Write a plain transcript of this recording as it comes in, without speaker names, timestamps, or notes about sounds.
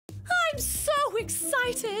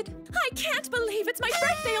excited! I can't believe it's my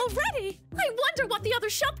birthday already! I wonder what the other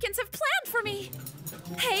Shopkins have planned for me!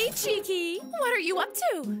 Hey, Cheeky! What are you up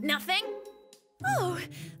to? Nothing. Oh,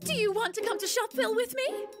 do you want to come to Shopville with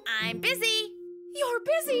me? I'm busy. You're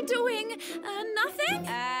busy doing, nothing?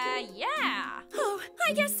 Yeah. Oh,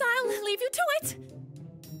 I guess I'll leave you to it.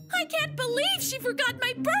 I can't believe she forgot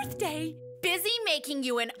my birthday! Busy making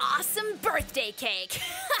you an awesome birthday cake.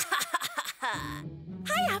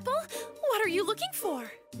 Hi, Apple. What are you looking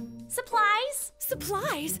for? Supplies?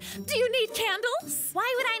 Supplies? Do you need candles?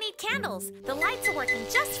 Why would I need candles? The lights are working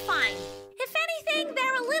just fine. If anything,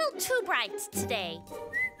 they're a little too bright today.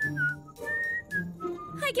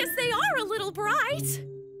 I guess they are a little bright.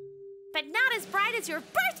 But not as bright as your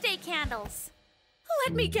birthday candles.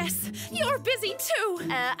 Let me guess, you're busy too.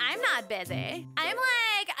 I'm not busy. I'm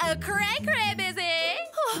like cray-cray busy.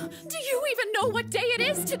 Oh, do you even know what day it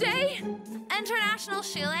is today? International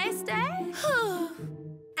Shoelace Day?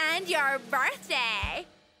 And your birthday.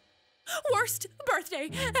 Worst birthday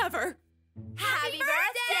ever. Happy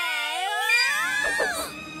birthday!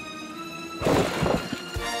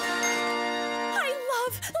 I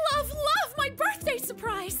love my birthday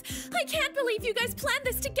surprise. I can't believe you guys planned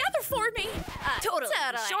this together for me. Totally.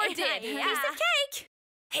 Sure did. Yeah. Piece of cake.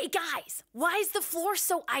 Hey guys, why is the floor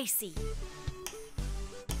so icy?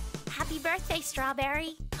 Happy birthday,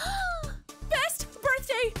 Strawberry. Best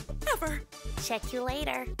birthday ever. Check you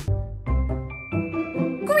later.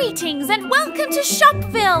 Greetings and welcome to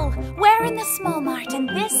Shopville. We're in the small mart and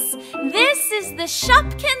this is the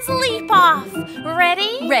Shopkins Leap Off.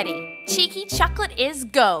 Ready? Ready. Cheeky chocolate is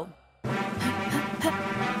go.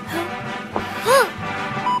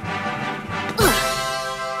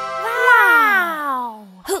 Wow!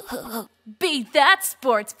 Beat that,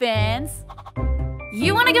 sports fans.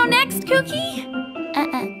 You want to go next, Cookie?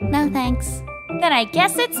 No thanks. Then I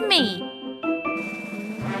guess it's me.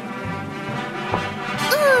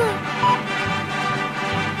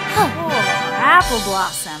 Oh, Apple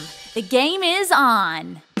Blossom. The game is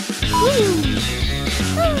on.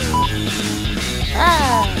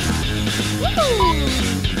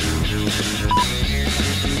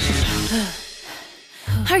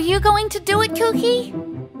 Are you going to do it, Cookie?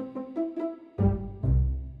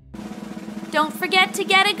 Don't forget to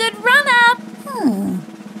get a good run-up.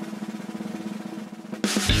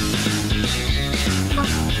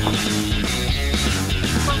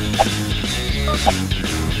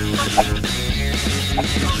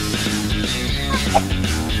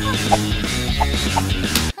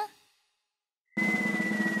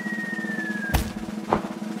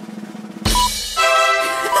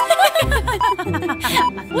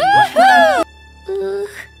 Woohoo!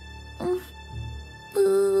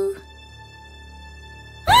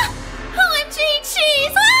 OMG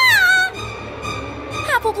cheese!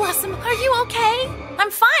 Apple Blossom, are you okay?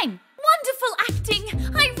 I'm fine. Wonderful acting.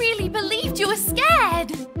 I really believed you were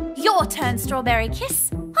scared. Your turn, Strawberry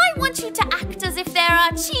Kiss. I want you to act as if there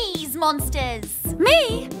are cheese monsters.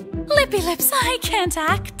 Me? Lippy Lips, I can't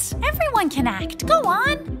act. Everyone can act. Go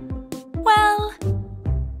on. Well...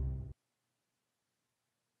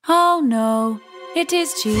 Oh no, it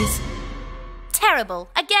is cheese. Terrible.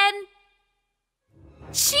 Again.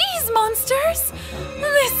 Cheese monsters?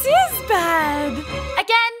 This is bad.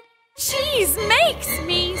 Again. Cheese makes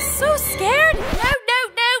me so scared. No.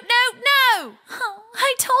 Oh,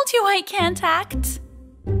 I told you I can't act.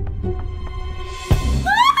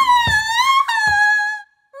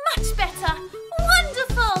 Much better.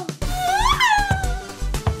 Wonderful.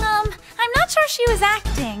 I'm not sure she was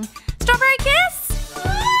acting. Strawberry Kiss?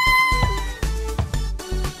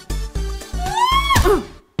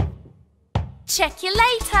 Check you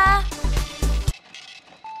later.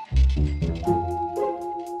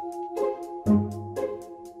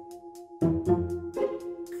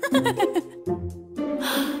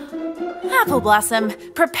 Apple Blossom,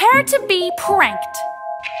 prepare to be pranked.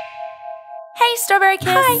 Hey, Strawberry Kiss.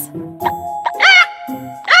 Hi.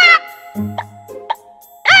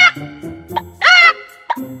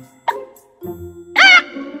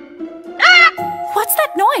 What's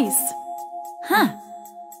that noise? Huh.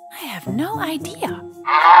 I have no idea.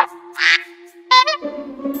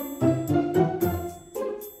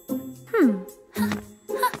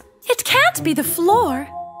 It can't be the floor.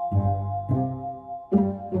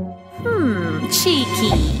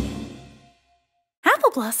 Cheeky.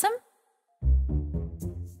 Apple Blossom?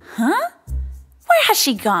 Huh? Where has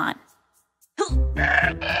she gone?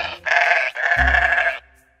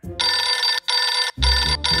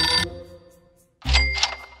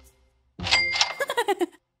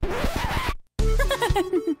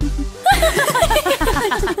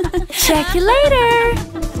 Check you later.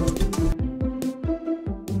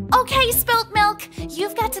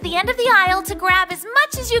 the end of the aisle to grab as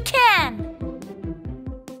much as you can.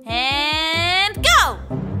 And go!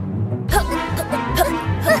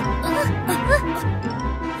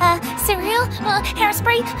 Cereal,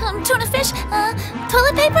 hairspray, tuna fish,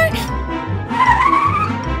 toilet paper.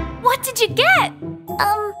 What did you get?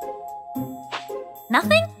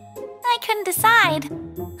 Nothing? I couldn't decide.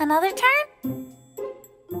 Another turn?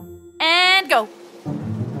 And go.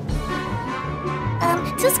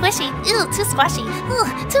 Too squishy. Ew, too squashy. Ooh,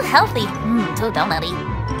 too healthy. Too donutty.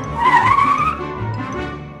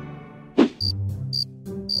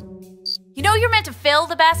 You know you're meant to fill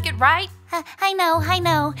the basket, right? I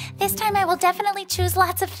know. This time I will definitely choose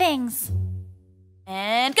lots of things.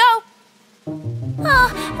 And go!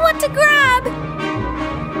 Oh, what to grab?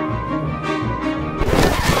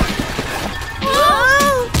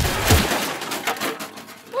 Whoa!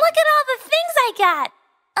 Look at all the things I got!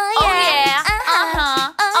 Oh yeah!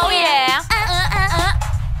 Oh yeah!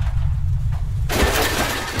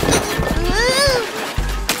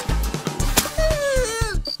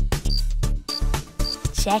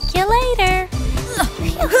 Check you later.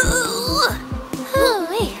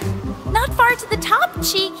 Not far to the top,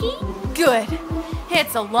 Cheeky. Good.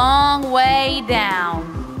 It's a long way down.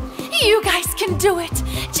 You guys can do it.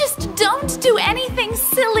 Just don't do anything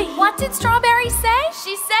silly. What did Strawberry say?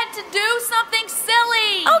 She said to do something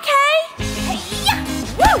silly. Okay.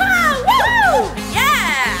 Woo! Woo!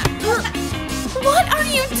 Yeah! What are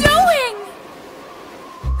you doing?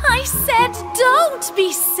 I said don't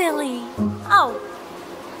be silly. Oh,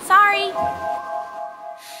 sorry.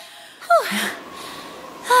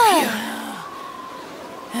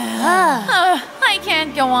 I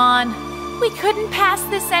can't go on. We couldn't pass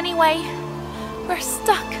this anyway. We're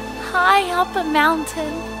stuck high up a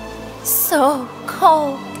mountain. So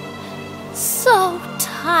cold. So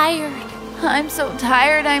tired. I'm so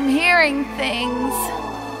tired I'm hearing things.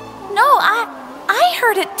 No, I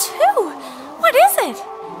heard it too. What is it?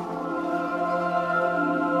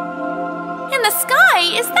 In the sky,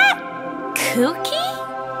 is that Cookie?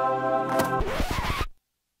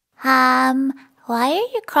 Why are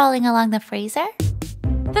you crawling along the freezer?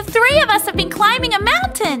 The three of us have been climbing a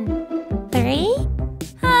mountain. Three?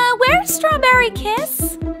 Where's Strawberry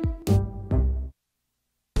Kiss?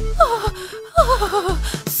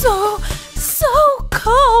 So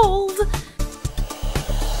cold.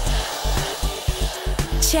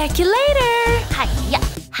 Check you later. Hiya.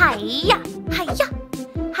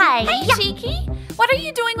 Hey, Cheeky. What are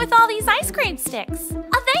you doing with all these ice cream sticks?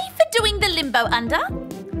 Are they for doing the limbo under?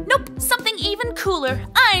 Nope, something even cooler.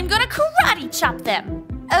 I'm gonna karate chop them.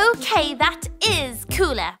 Okay, that is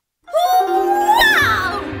cooler.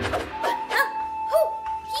 Wow!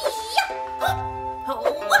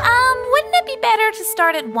 Wouldn't it be better to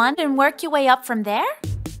start at one and work your way up from there?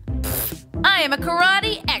 I am a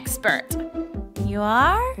karate expert. You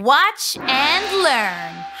are? Watch and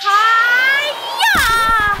learn.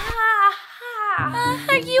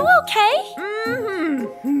 Are you okay?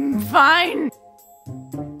 Fine.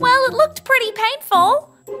 Well, it looked pretty painful.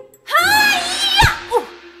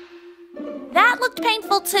 That looked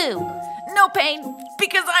painful too. No pain,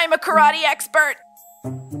 because I'm a karate expert.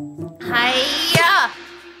 Hiya!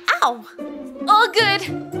 Ow! All good.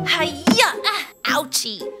 Hiya!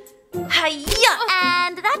 Ouchie. Hiya!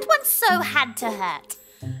 And that one so had to hurt.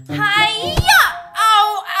 Hiya!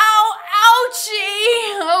 Ow, ow,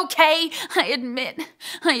 ouchie! Okay, I admit,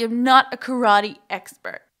 I am not a karate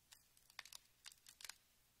expert.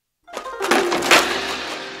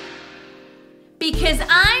 Because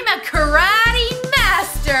I'm a karate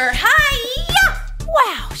master! Hiya!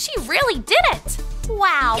 Wow, she really did it!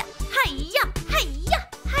 Wow! Hiya! Hiya!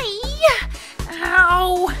 Hiya!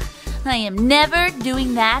 Ow! I am never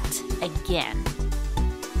doing that again.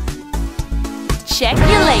 Check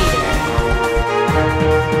you later.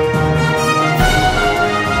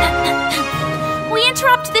 We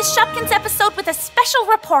interrupt this Shopkins episode with a special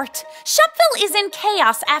report. Shopville is in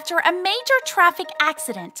chaos after a major traffic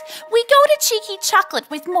accident. We go to Cheeky Chocolate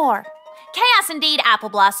with more. Chaos indeed, Apple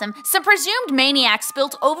Blossom. Some presumed maniac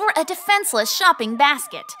spilt over a defenseless shopping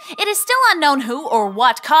basket. It is still unknown who or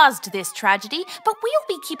what caused this tragedy, but we'll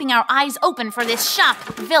be keeping our eyes open for this shop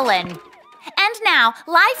villain. And now,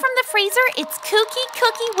 live from the freezer, it's Coco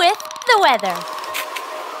Cookie with the weather.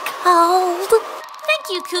 Cold. Thank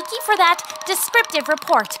you, Cookie, for that descriptive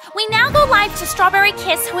report. We now go live to Strawberry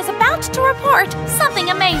Kiss, who is about to report something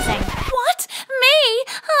amazing. What? Me?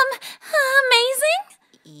 Amazing?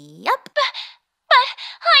 Yup. But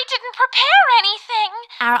I didn't prepare anything.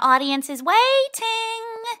 Our audience is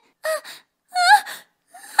waiting.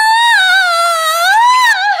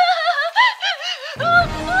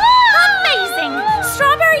 Amazing!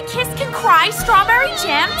 Strawberry try strawberry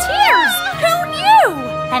jam tears. Who knew?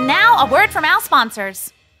 And now a word from our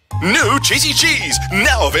sponsors. New cheesy cheese,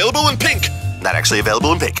 now available in pink. Not actually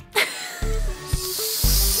available in pink.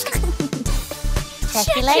 Check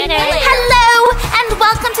you later. Hello, and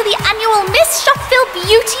welcome to the annual Miss Shopville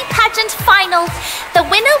Beauty Pageant Final. The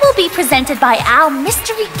winner will be presented by our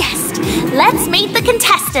mystery guest. Let's meet the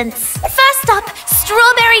contestants. First up,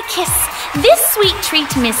 Strawberry Kiss. This sweet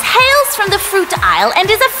treat miss hails from the fruit aisle and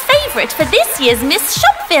is a favorite for this year's Miss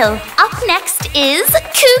Shopville. Up next is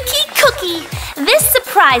Coco Cookie. This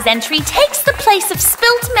surprise entry takes the place of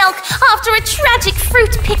spilt milk after a tragic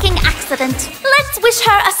fruit-picking accident. Let's wish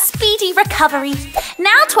her a speedy recovery.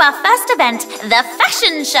 Now to our first event, the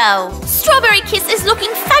fashion show. Strawberry Kiss is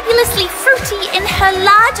looking fabulously fruity in her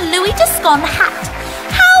large Louis Descon hat.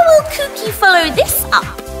 How will Cookie follow this up?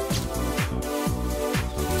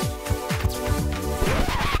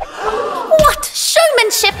 What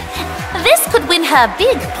showmanship! This could win her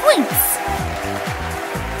big points.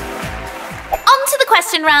 On to the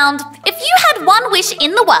question round. If you had one wish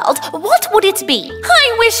in the world, what would it be?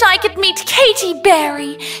 I wish I could meet Katy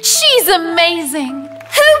Berry. She's amazing.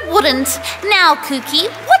 Who wouldn't? Now, Cookie,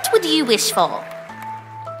 what would you wish for?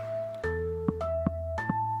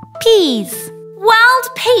 Peas. World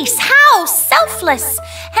peace, how selfless!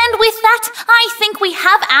 And with that, I think we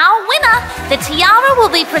have our winner. The tiara will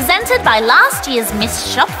be presented by last year's Miss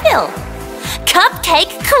Shopville.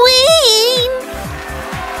 Cupcake Queen!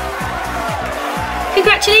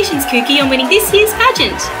 Congratulations, Cookie, on winning this year's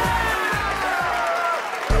pageant.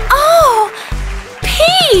 Oh,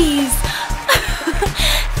 peas!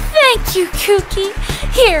 Thank you, Cookie.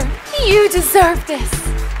 Here, you deserve this.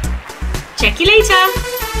 Check you later.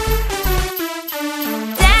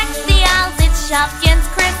 Shopkins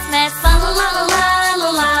Christmas, la la la la la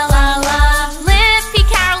la la la. Lippy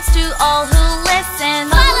carols to all who listen,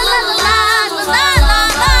 la la la la la la la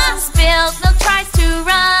la. Spilled milk tries to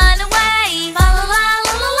run away, la la la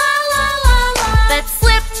la la la la la. But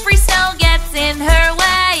slippery snow gets in her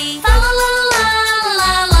way, la la la la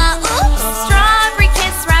la la. Oops! Strawberry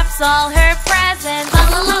Kiss wraps all her presents, la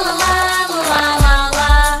la la la la la la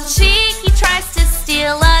la. Cheeky tries to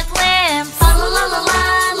steal a glimpse, la la la la la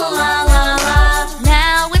la la la.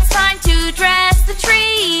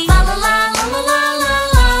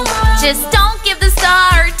 Just don't give the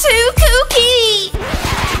star to Cookie.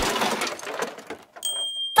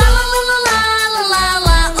 La la la la la la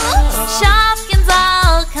la. Oops. Shopkins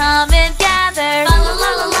all come and gather. La la la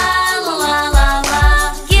la la la la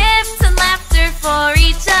la. Gifts and laughter for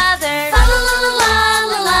each other. La la la la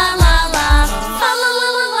la la la la. La la la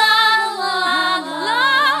la la la la.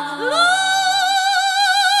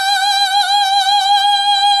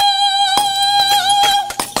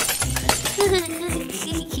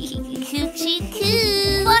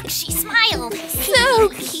 Look, she smiled. So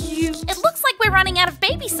cute. It looks like we're running out of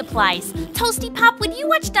baby supplies. Toasty Pop, would you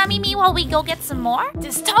watch Dummy Me while we go get some more?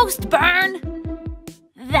 Does toast burn?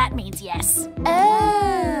 That means yes.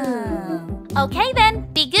 Oh. Okay then,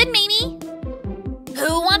 be good, Mimi.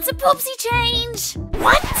 Who wants a poopsie change?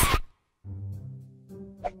 What?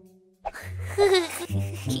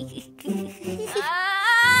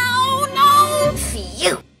 Oh no!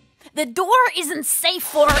 Phew. The door isn't safe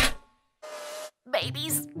for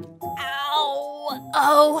babies. Ow!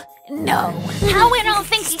 Oh no! How in all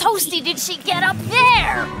things toasty did she get up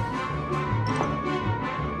there?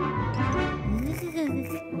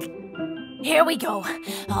 Here we go.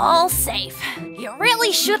 All safe. You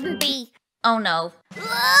really shouldn't be. Oh no.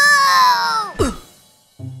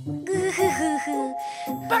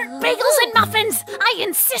 Burnt bagels and muffins! I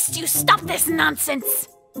insist you stop this nonsense!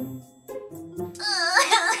 Oh,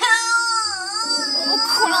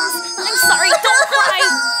 Crumbs! I'm sorry, don't cry!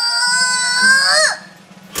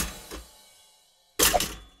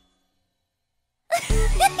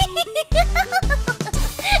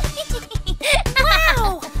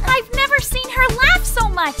 Wow! I've never seen her laugh so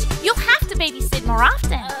much! You'll have to babysit more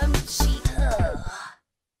often.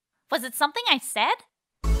 Was it something I said?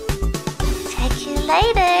 Check you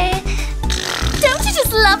later. Don't you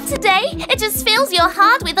just love today? It just fills your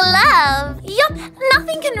heart with love. Yup,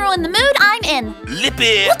 nothing can ruin the mood I'm in.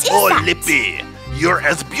 Lippy, What is oh that? Lippy, you're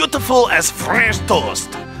as beautiful as French toast,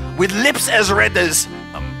 with lips as red as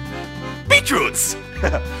beetroots.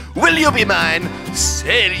 Will you be mine?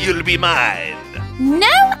 Say you'll be mine.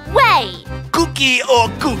 No way! Cookie or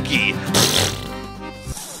cookie?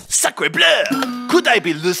 Sacre bleu! Could I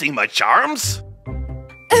be losing my charms?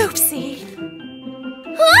 Oopsie.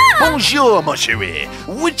 Ah! Bonjour, mon chéri.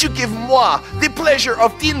 Would you give moi the pleasure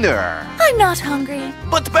of dinner? I'm not hungry.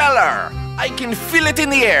 But Bella, I can feel it in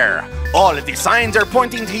the air. All the signs are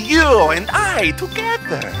pointing to you and I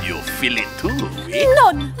together. You feel it too, eh?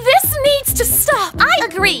 None. This needs to stop. I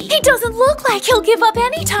agree. He doesn't look like he'll give up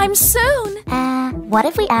anytime soon. What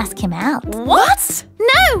if we ask him out? What?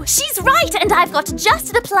 No, she's right, and I've got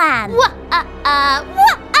just the plan.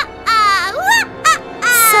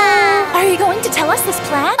 So, are you going to tell us this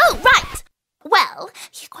plan? Oh, right. Well,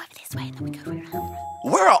 you go over this way and then we go around.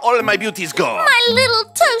 Where are all my beauties gone? My little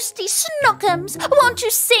toasty snookums, won't you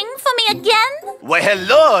sing for me again? Why,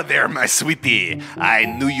 hello there, my sweetie. I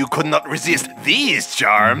knew you could not resist these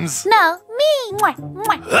charms. No, me. Mwah,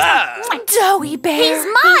 mwah. Ah! Doughy Bear. He's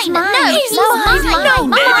mine. No, He's mine. No,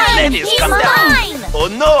 mine. Ladies, He's come mine. down. Oh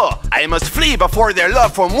no, I must flee before their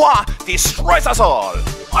love for moi destroys us all.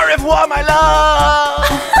 Au revoir, my love.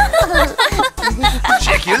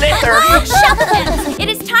 Check you later. Shopkins! It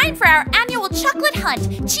is time for our annual chocolate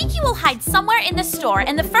hunt. Cheeky will hide somewhere in the store,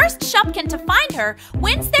 and the first Shopkin to find her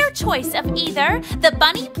wins their choice of either the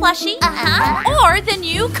bunny plushie or the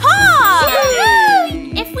new car.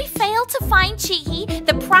 If we fail to find Cheeky,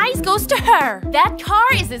 the prize goes to her. That car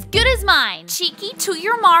is as good as mine. Cheeky, to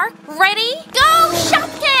your mark. Ready? Go,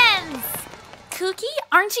 Shopkins! Cookie,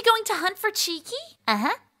 aren't you going to hunt for Cheeky?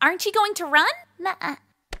 Aren't you going to run? Nuh-uh.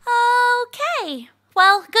 Okay.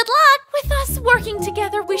 Well, good luck. With us working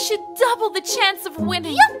together, we should double the chance of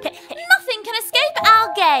winning. Nothing can escape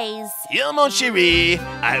our gaze. Here, mon chéri,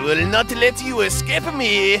 I will not let you escape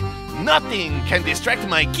me. Nothing can distract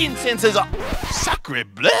my keen senses of... Sacre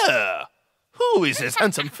bleu! Who is this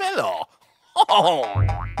handsome fellow? Oh.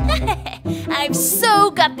 I've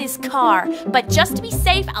so got this car, but just to be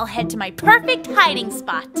safe, I'll head to my perfect hiding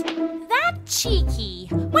spot. That Cheeky,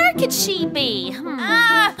 where could she be? Oh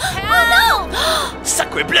no!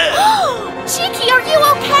 Sacre bleu! Cheeky, are you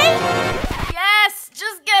okay? Yes,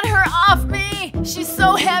 just get her off me. She's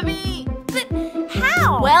so heavy. But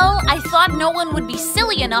how? Well, I thought no one would be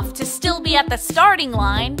silly enough to still be at the starting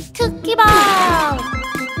line. Cookie ball!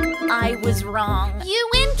 I was wrong. You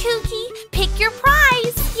win, Cookie. Pick your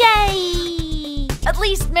prize. Yay! At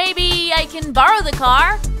least maybe I can borrow the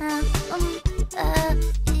car.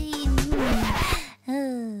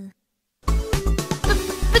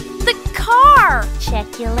 The car!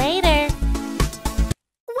 Check you later.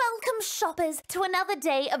 Welcome, shoppers, to another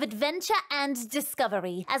day of adventure and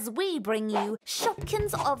discovery as we bring you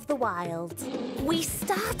Shopkins of the Wild. We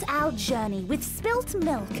start our journey with Spilt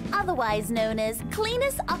Milk, otherwise known as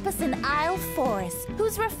Cleanus Uppus in Isle Forest,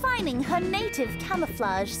 who's refining her native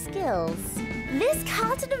camouflage skills. This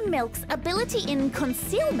carton of milk's ability in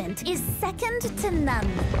concealment is second to none.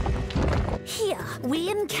 Here, we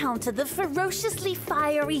encounter the ferociously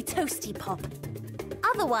fiery Toasty Pop,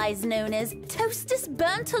 otherwise known as Toastus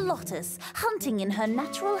burntolotus, hunting in her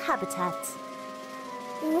natural habitat.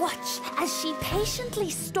 Watch as she patiently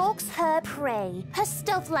stalks her prey. Her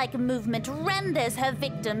stealth-like movement renders her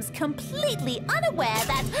victims completely unaware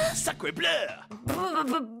that... Sacre bleu!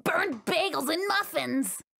 Burnt bagels and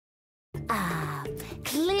muffins!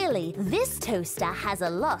 Clearly, this toaster has a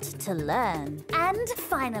lot to learn. And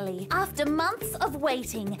finally, after months of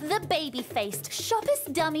waiting, the baby-faced Shoppers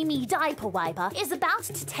Dummy Me Diaper Wiper is about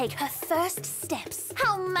to take her first steps.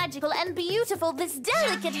 How magical and beautiful this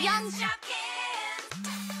delicate young...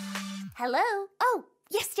 Hello? Oh,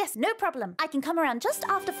 yes, no problem. I can come around just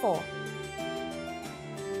after 4.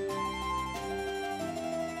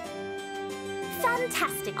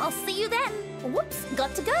 Fantastic. I'll see you then. Whoops,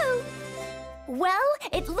 got to go. Well,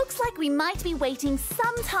 it looks like we might be waiting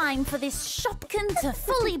some time for this Shopkin to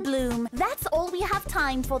fully bloom. That's all we have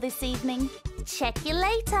time for this evening. Check you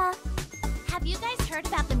later. Have you guys heard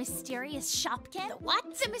about the mysterious Shopkin? The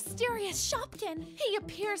what? The mysterious Shopkin. He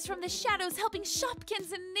appears from the shadows helping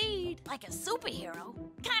Shopkins in need. Like a superhero?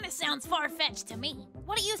 Kinda sounds far-fetched to me.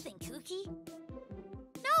 What do you think, Cookie?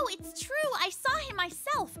 No, it's true. I saw him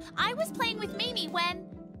myself. I was playing with Mimi when...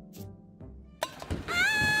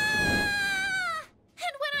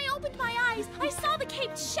 And when I opened my eyes, I saw the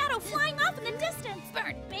caped shadow flying off in the distance.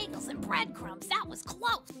 Burnt bagels and breadcrumbs. That was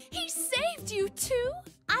close. He saved you too?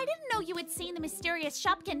 I didn't know you had seen the mysterious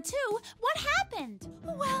Shopkin too. What happened?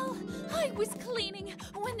 Well, I was cleaning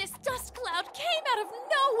when this dust cloud came out of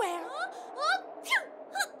nowhere.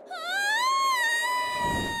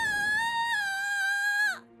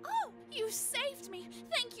 Oh, you saved me.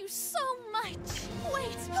 Thank you so much.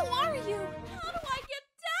 Wait, who are you? How do I get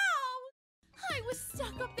down? I was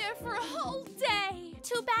stuck up there for a whole day.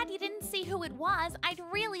 Too bad you didn't see who it was. I'd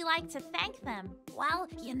really like to thank them. Well,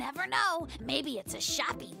 you never know. Maybe it's a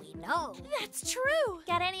Shoppy we know. That's true.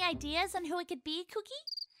 Got any ideas on who it could be, Cookie?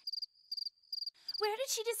 Where did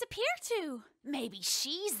she disappear to? Maybe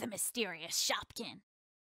she's the mysterious Shopkin.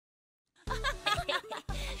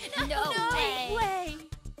 No way.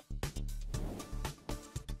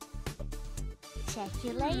 Check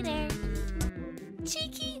you later.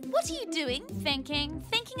 Cheeky, what are you doing?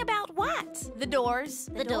 Thinking about what? The doors.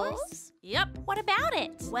 The doors? Yep. What about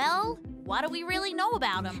it? Well, what do we really know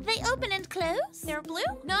about them? They open and close? They're blue?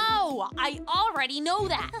 No, I already know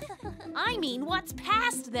that. I mean, what's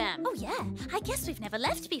past them? Oh yeah, I guess we've never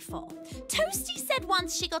left before. Toasty said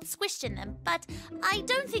once she got squished in them, but I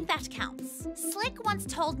don't think that counts. Slick once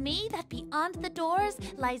told me that beyond the doors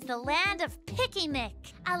lies the land of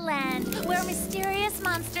Picnic, a land where mysterious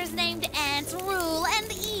monsters named ants rule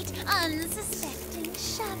and eat unsuspecting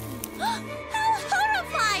Shoppies. How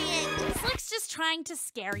horrifying! Slick's just trying to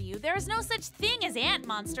scare you. There's no such thing as ant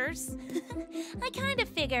monsters. I kind of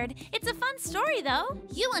figured. It's a fun story, though.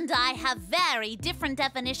 You and I have very different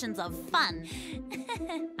definitions of fun.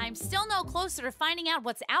 I'm still no closer to finding out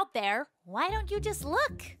what's out there. Why don't you just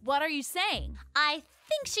look? What are you saying? I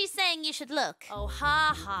think she's saying you should look. Oh,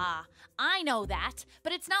 ha ha. I know that,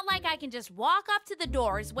 but it's not like I can just walk up to the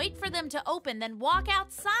doors, wait for them to open, then walk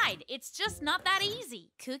outside. It's just not that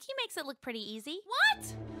easy. Cookie makes it look pretty easy.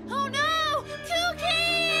 What? Oh no!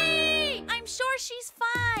 Cookie! I'm sure she's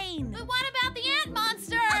fine. But what about the ant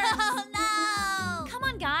monsters? Oh no! Come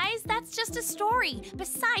on, guys, that's just a story.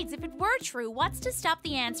 Besides, if it were true, what's to stop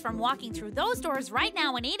the ants from walking through those doors right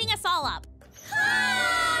now and eating us all up?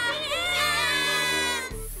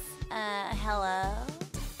 Hello?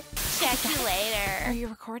 Check you later. Are you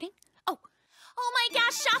recording? Oh my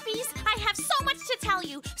gosh, Shoppies! I have so much to tell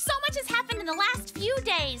you. So much has happened in the last few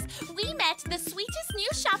days. We met the sweetest new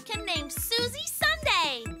Shopkin named Susie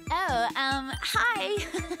Sunday. Oh, hi.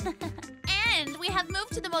 And we have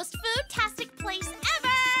moved to the most food-tastic place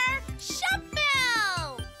ever!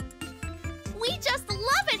 Shopville! We just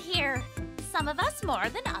love it here. Some of us more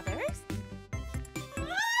than others.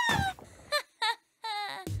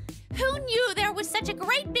 Who knew there was such a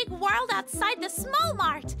great big world outside the small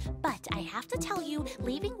mart? But I have to tell you,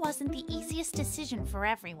 leaving wasn't the easiest decision for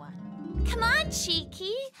everyone. Come on,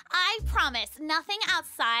 Cheeky. I promise nothing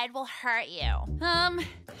outside will hurt you.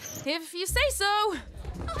 If you say so.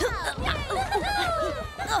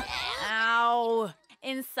 Ow.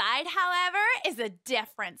 Inside, however, is a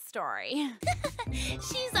different story.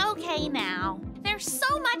 She's okay now. There's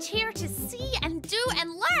so much here to see and do and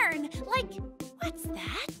learn. Like, what's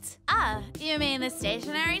that? You mean the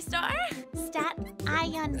stationery store?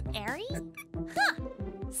 Stat-ion-airy? Huh.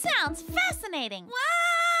 Sounds fascinating.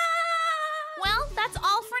 Well, that's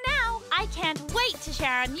all for now. I can't wait to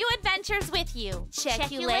share our new adventures with you. Check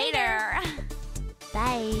you later.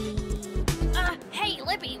 Bye. Hey,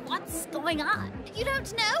 Lippy, what's going on? You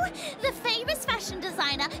don't know? The famous fashion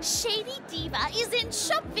designer, Shady Diva, is in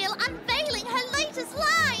Shopville unveiling her latest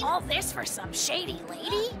line. All this for some shady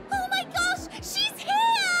lady? Oh my gosh, she's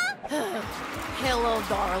here! Hello,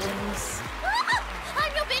 darlings.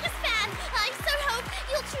 I'm your biggest fan. I so hope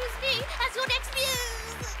you'll choose me as your next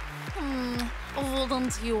muse.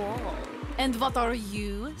 Wouldn't you all? And what are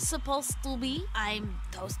you supposed to be? I'm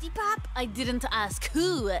Toasty Pop. I didn't ask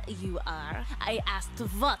who you are. I asked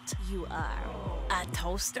what you are. A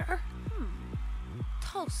toaster?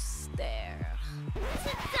 Toaster.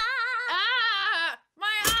 Ta-da! Ah!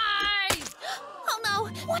 My eyes! Oh no,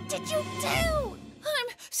 what did you do?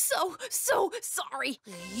 I'm so sorry.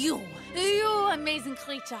 You amazing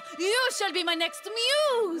creature. You shall be my next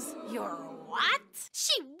muse. You're what?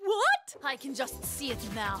 She what? I can just see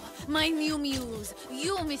it now. My new muse.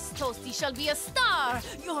 You, Miss Toasty, shall be a star.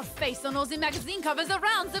 Your face on all the magazine covers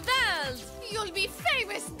around the world. You'll be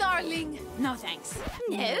famous, darling. No thanks.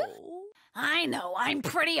 No? I know I'm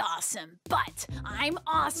pretty awesome, but I'm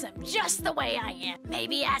awesome just the way I am.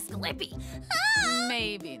 Maybe ask Lippy.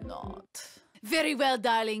 Maybe not. Very well,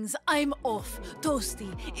 darlings. I'm off.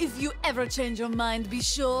 Toasty, if you ever change your mind, be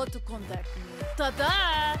sure to contact me. Ta-da!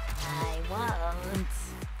 I won't.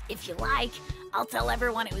 If you like, I'll tell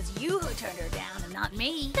everyone it was you who turned her down and not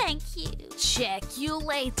me. Thank you. Check you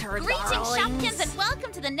later, Greetings, darlings. Shopkins, and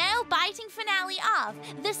welcome to the nail-biting finale of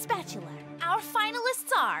The Spatula. Our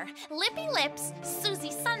finalists are Lippy Lips,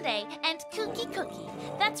 Susie Sunday, and Cookie Cookie.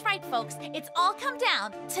 That's right, folks. It's all come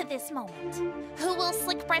down to this moment. Who will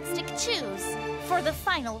Slick Breadstick choose for the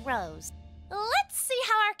final rose? Let's see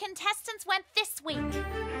how our contestants went this week.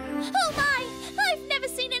 Oh my! I've never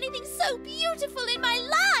seen anything so beautiful in my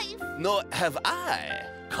life! No, have I?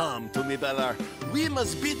 Come to me, Bella. We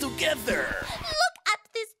must be together. Look at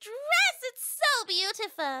this dress! It's so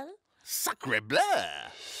beautiful! Sacre bleu!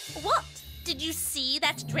 What? Did you see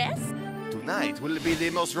that dress? Tonight will be the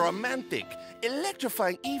most romantic,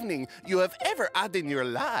 electrifying evening you have ever had in your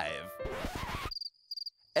life.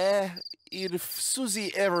 if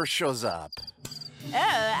Susie ever shows up. Oh,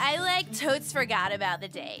 I totes forgot about the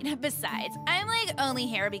date. Besides, I'm only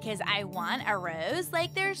here because I want a rose.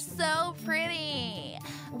 They're so pretty.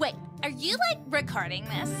 Wait, are you recording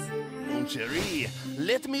this? Cherie,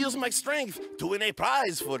 let me use my strength to win a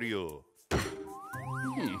prize for you.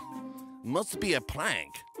 Must be a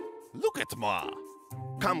prank. Look at moi.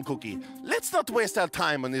 Come, Cookie, let's not waste our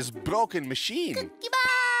time on this broken machine. Cookie ball!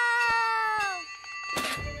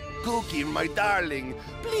 Cookie, my darling,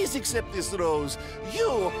 please accept this rose.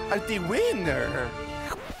 You are the winner.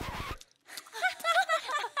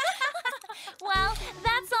 Well,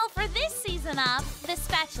 that's all for this season of The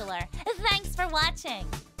Spatula. Thanks for watching.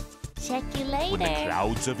 Check you later. When the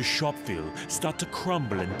clouds over Shopville start to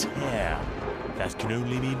crumble and tear, that can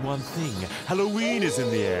only mean one thing. Halloween is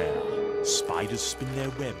in the air. Spiders spin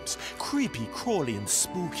their webs, creepy, crawly, and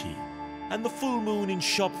spooky. And the full moon in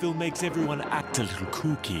Shopville makes everyone act a little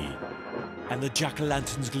kooky. And the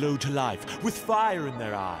jack-o'-lanterns glow to life with fire in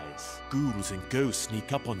their eyes. Ghouls and ghosts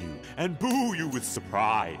sneak up on you and boo you with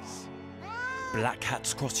surprise. Black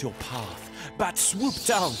cats cross your path, bats swoop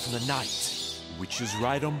down from the night. Witches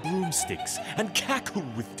ride on broomsticks and cackle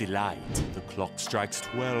with delight. The clock strikes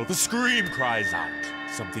 12, the scream cries out.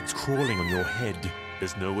 Something's crawling on your head.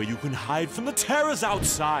 There's nowhere you can hide from the terrors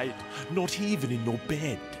outside, not even in your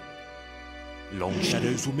bed. Long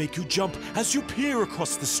shadows will make you jump as you peer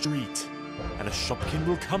across the street. And a shopkin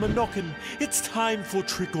will come a-knockin', it's time for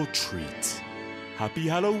trick or treat. Happy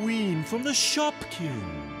Halloween from the Shopkins.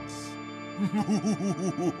 Come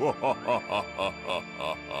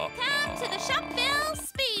to the Shopville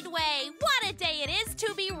Speedway. What a day it is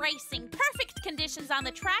to be racing. Perfect conditions on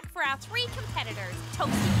the track for our 3 competitors.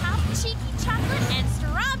 Toasty Pop, Cheeky Chocolate, and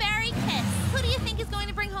Strawberry Kiss. Who do you think is going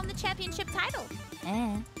to bring home the championship title?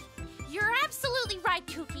 You're absolutely right,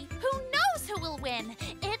 Cookie. Who knows who will win?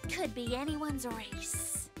 It could be anyone's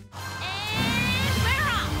race. And we're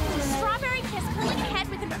off! Strawberry Kiss pulling ahead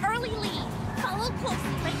with an early lead. Followed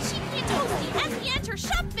closely by Cheeky and Toasty as we enter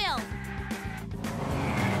Shopville.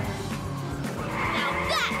 Now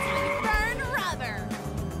that's how you burn rubber.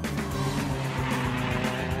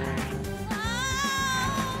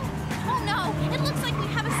 Oh no! It looks like we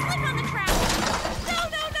have a slip on the track. No!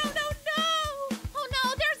 Oh no!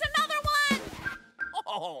 There's another one!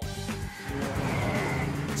 Oh.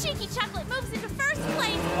 Cheeky Chocolate moves into first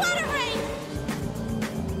place. What a race!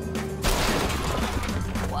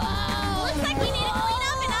 Whoa! Looks like we need to clean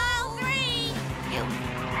up in aisle 3.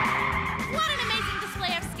 What an amazing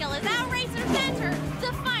display of skill as our racers enter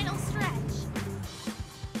the final stretch.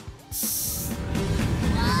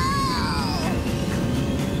 Whoa!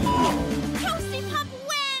 Toasty Pup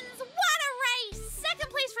wins! What a race! Second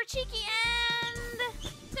place for Cheeky and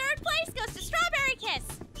third place goes to Strawberry Kiss.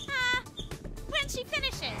 When she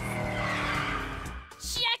finishes.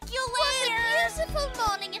 Check you later! What a beautiful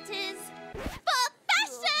morning it is! For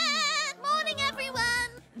fashion! Morning,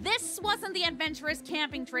 everyone! This wasn't the adventurous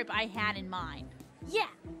camping trip I had in mind. Yeah,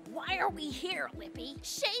 why are we here, Lippy?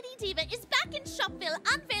 Shady Diva is back in Shopville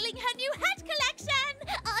unveiling her new hat collection!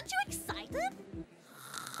 Aren't you excited?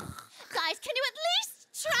 Guys, can you at least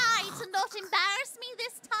try to not embarrass me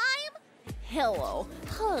this time? Hello,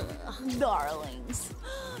 darlings.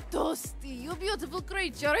 Toasty, you beautiful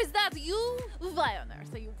creature, is that you? Why on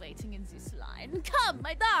earth are you waiting in this line? Come,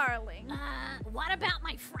 my darling. What about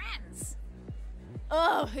my friends?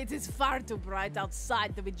 Oh, it is far too bright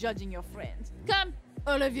outside to be judging your friends. Come,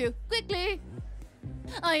 all of you, quickly.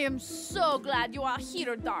 I am so glad you are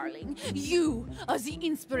here, darling. You are the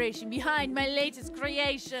inspiration behind my latest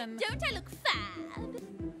creation. Don't I look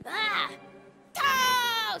fab?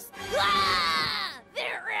 Toast!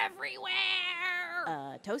 They're everywhere!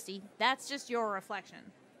 Toasty, that's just your reflection.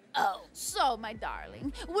 Oh. So, my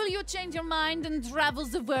darling, will you change your mind and travel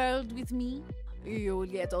the world with me? You will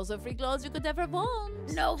get all the free clothes you could ever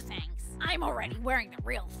want. No thanks. I'm already wearing the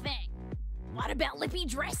real thing. What about Lippy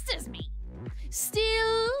dressed as me?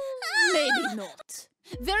 Still, maybe not.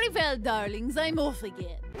 Very well, darlings, I'm off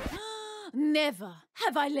again. Never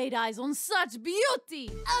have I laid eyes on such beauty!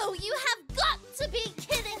 Oh, you have got to be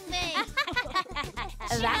kidding me!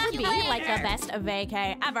 That would be like the best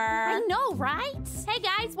vacay ever. I know, right? Hey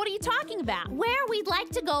guys, what are you talking about? Where we'd like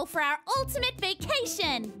to go for our ultimate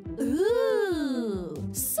vacation! Ooh!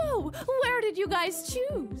 So, where did you guys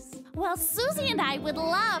choose? Well, Susie and I would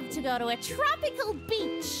love to go to a tropical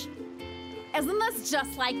beach. Isn't this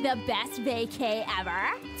just like the best vacay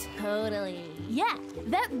ever? Totally. Yeah,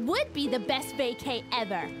 that would be the best vacay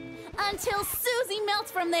ever. Until Susie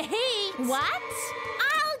melts from the heat. What?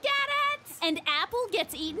 I'll get it! And Apple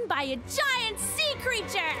gets eaten by a giant sea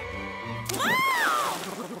creature. Wow!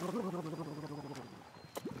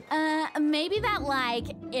 maybe that,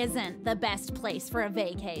 isn't the best place for a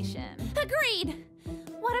vacation. Agreed.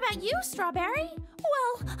 What about you, Strawberry?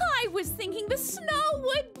 Well, I was thinking the snow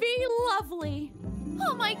would be lovely.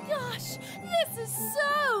 Oh my gosh, this is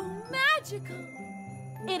so magical.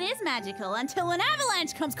 It is magical until an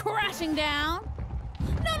avalanche comes crashing down.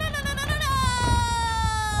 No!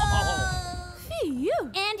 Phew.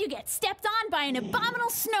 And you get stepped on by an abominable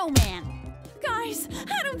snowman. Guys,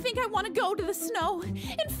 I don't think I want to go to the snow.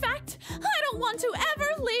 In fact, I don't want to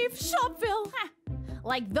ever leave Shopville.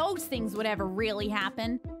 Like those things would ever really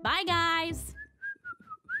happen. Bye, guys.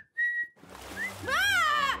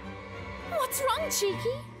 Ah! What's wrong,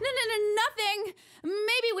 Cheeky? No, nothing.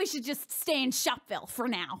 Maybe we should just stay in Shopville for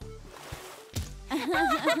now.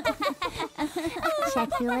 Check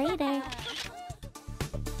you later.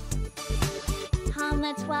 On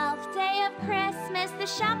the 12th day of Christmas, the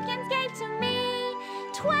Shopkins gave to me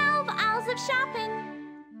 12 hours of shopping,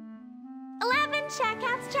 11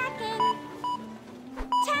 checkouts checking,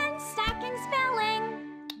 10 stacking spelling,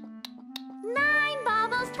 9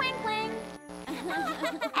 baubles twinkling,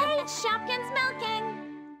 8 Shopkins milking,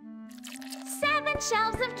 7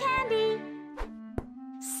 shelves of candy,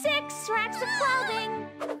 6 racks of clothing,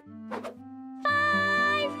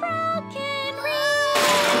 5 broken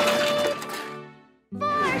reeds,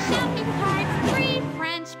 4 shopping carts, 3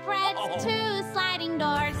 French breads, 2 sliding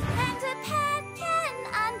doors, and a Petkin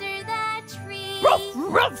under that tree. Ruff,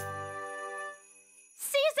 ruff.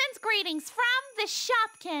 Season's greetings from the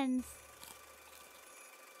Shopkins.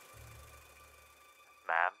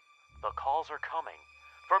 Ma'am, the calls are coming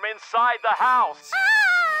from inside the house.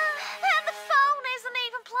 And the phone isn't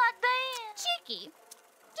even plugged in. Cheeky,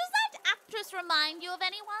 does that actress remind you of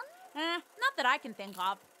anyone? Not that I can think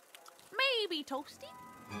of. Maybe Toasty?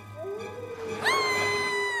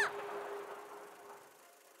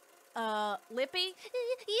 Lippy?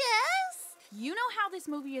 Yes? You know how this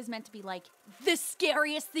movie is meant to be the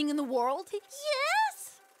scariest thing in the world?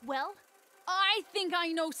 Yes? Well, I think I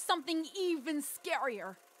know something even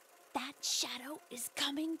scarier. That shadow is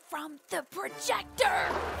coming from the projector.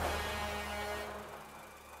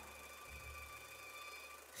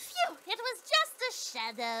 Phew, it was just a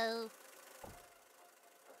shadow.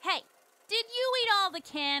 Hey, did you eat all the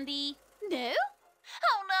candy? No?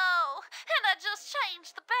 Oh no, and I just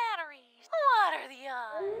changed the batteries. What are the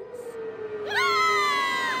odds?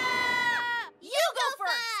 Ah! You go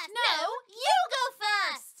first! No, you go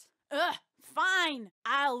first! Ugh, fine.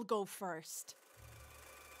 I'll go first.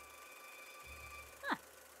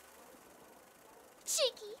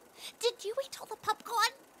 Cheeky, did you eat all the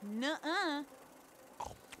popcorn? Nuh-uh.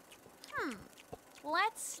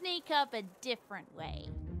 Let's sneak up a different way.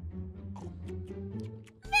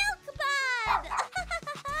 Milk bud!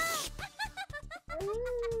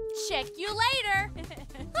 Check you later.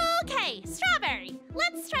 Okay, Strawberry,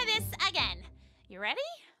 let's try this again. You ready?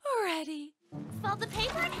 Ready. Fold the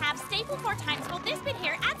paper in half, staple 4 times, fold this bit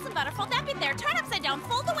here, add some butter, fold that bit there, turn upside down,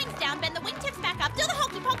 fold the wings down, bend the wingtips back up, do the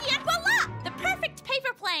hokey pokey, and voila! The perfect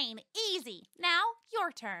paper plane. Easy. Now,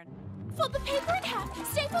 your turn. Fold the paper in half,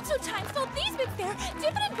 staple 2 times, fold these bits there,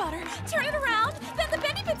 dip it in butter, turn it around, bend the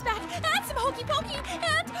bendy bits back, add some hokey pokey,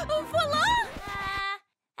 and voila!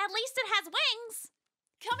 At least it has wings.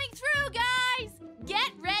 Coming through, guys!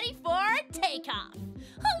 Get ready for takeoff.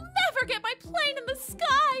 I'll never get my plane in the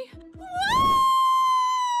sky. Whoa!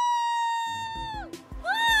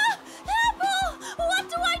 Ah! Apple! What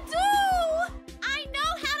do I do? I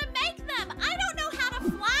know how to make them. I don't know how to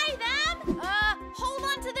fly them. Hold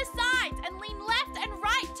on to the sides and lean left and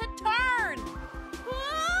right to turn.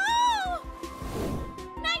 Whoa!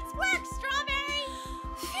 Nice work, Strawberry.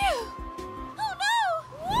 Phew! Oh no!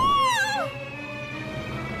 Whoa!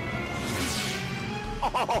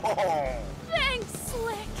 Oh, Thanks,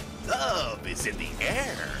 Slick. love is in the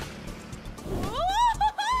air.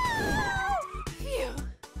 Phew.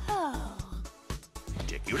 Oh.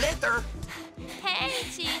 Check you later. Hey,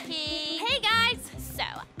 Cheeky. Hey, guys. So,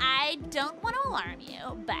 I don't want to alarm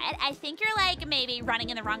you, but I think you're maybe running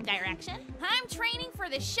in the wrong direction. I'm training for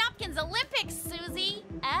the Shopkins Olympics, Susie.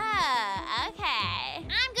 Oh, okay.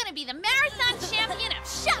 I'm gonna be the marathon champion of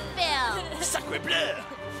Shopville. Sacre bleu.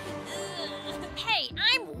 Hey,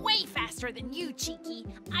 I'm way faster than you, Cheeky.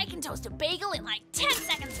 I can toast a bagel in 10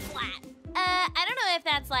 seconds flat. I don't know if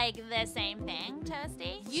that's the same thing,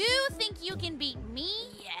 Toasty. You think you can beat me?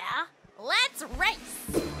 Yeah. Let's race.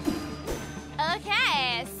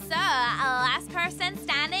 Okay, so last person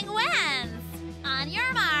standing wins. On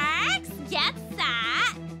your marks, get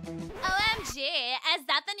set. OMG, is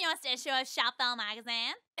that the newest issue of Shopville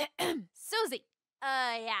magazine? Susie.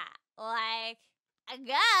 Yeah,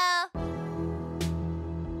 go.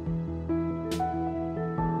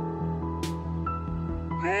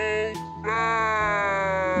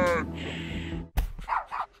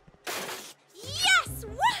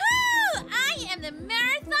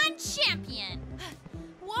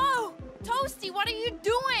 what are you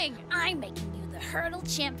doing? I'm making you the hurdle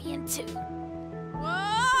champion too.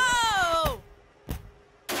 Whoa!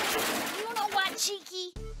 You know what,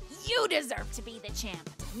 Cheeky? You deserve to be the champ.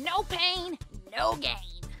 No pain, no gain.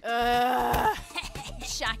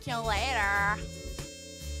 Check you later.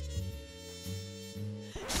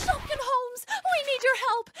 Shopkin Holmes, we need your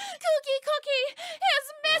help. Cookie is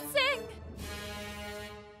missing.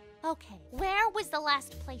 Okay, where was the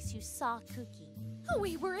last place you saw Cookie?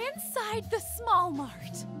 We were inside the small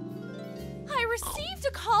mart. I received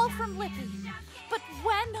a call from Lippy, but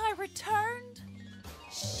when I returned,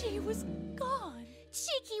 she was gone.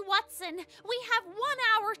 Cheeky Watson, we have 1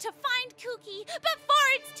 hour to find Cookie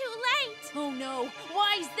before it's too late. Oh no,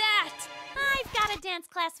 why's that? I've got a dance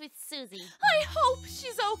class with Susie. I hope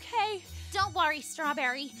she's okay. Don't worry,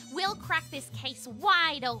 Strawberry. We'll crack this case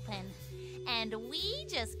wide open. And we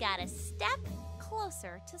just got a step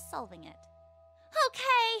closer to solving it.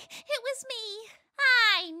 Okay, it was me.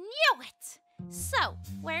 I knew it. So,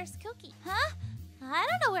 where's Cookie? Huh? I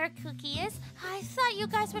don't know where Cookie is. I thought you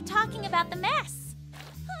guys were talking about the mess.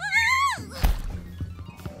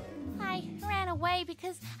 I ran away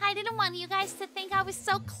because I didn't want you guys to think I was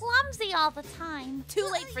so clumsy all the time. Too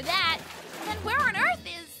late for that. Then where on earth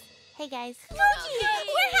is... Hey guys. Cookie,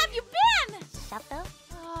 where have you been? Shopville?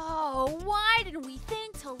 Oh, why didn't we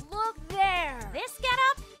think to look there? This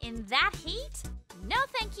getup in that heat? No,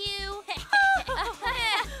 thank you.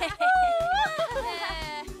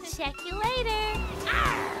 Check you later.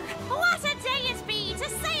 Arr! What a day it be to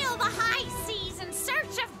sail the high seas in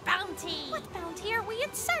search of bounty. What bounty are we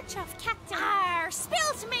in search of, Captain? Arr,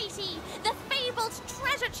 spilt matey. The fabled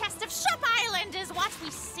treasure chest of Shop Island is what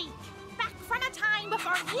we seek. Back from a time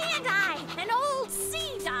before he and I, an old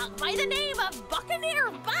sea dog by the name of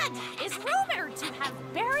Buccaneer Bud, is rumored to have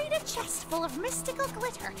buried a chest full of mystical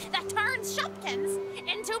glitter that turns Shopkins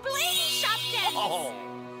into bleeding Shopkins. Oh.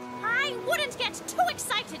 I wouldn't get too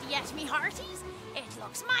excited yet, me hearties. It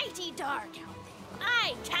looks mighty dark out there.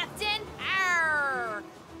 Aye, Captain. Arr.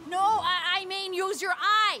 No, I mean use your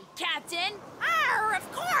eye, Captain. Arr,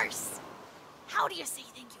 of course. How do you say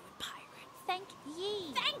thank you in pirate? Thank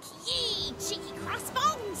ye. Thank ye, cheeky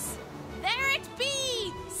crossbones. There it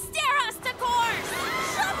be. Stare us to course.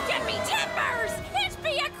 Shopkin me timbers. It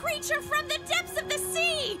be a creature from the depths of the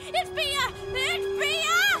sea. It be a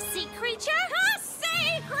sea creature. A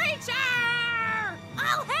sea creature.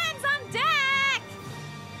 All hands on deck.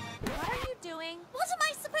 What are you doing? What am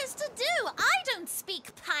I supposed to do? I don't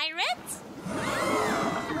speak pirate.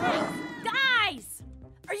 Guys!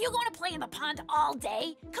 Are you going to play in the pond all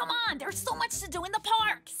day? Come on, there's so much to do in the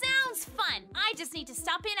park. Sounds fun. I just need to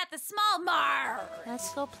stop in at the small bar.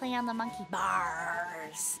 Let's go play on the monkey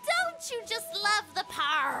bars. Don't you just love the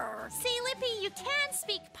pars? See, Lippy, you can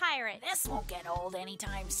speak pirate. This won't get old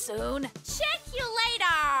anytime soon. Check you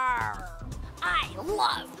later. I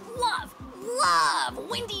love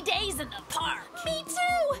windy days in the park. Me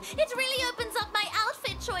too. It really opens up my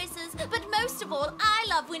outfit choices. But most of all, I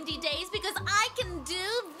love windy days because I can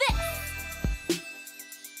do this.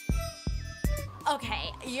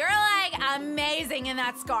 Okay, you're like amazing in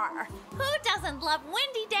that scar. Who doesn't love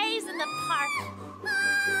windy days in the park?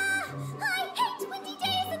 I hate windy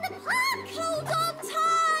days in the park. Hold on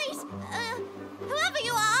tight. Whoever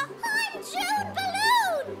you are, I'm June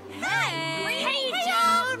Balloon. Hey,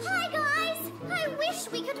 June. Hi, guys. I wish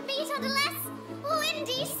we could meet under less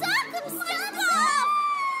windy circumstances.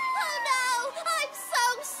 Oh, no. I'm so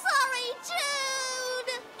sorry, June.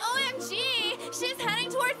 OMG, she's heading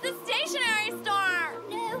towards the stationery store.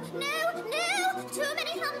 No. Too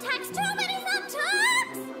many thumbtacks.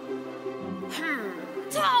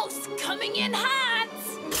 Toast coming in hot.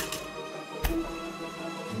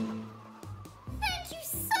 Thank you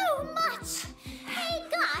so much. Hey,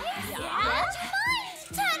 guys. Yeah? Would you mind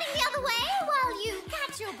turning the other way while you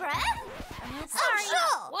catch your breath? Sorry. Oh,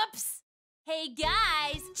 sure. Whoops. Hey,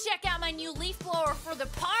 guys, check out my new leaf blower for the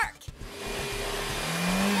park.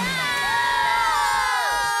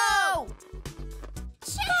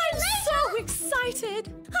 So excited!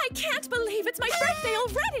 I can't believe it's my birthday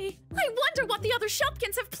already! I wonder what the other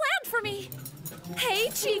Shopkins have planned for me! Hey,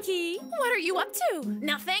 Cheeky! What are you up to?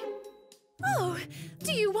 Nothing? Oh,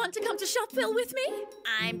 do you want to come to Shopville with me?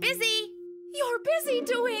 I'm busy. You're busy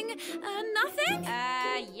doing, nothing?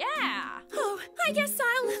 Yeah. Oh, I guess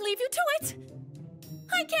I'll leave you to it.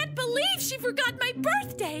 I can't believe she forgot my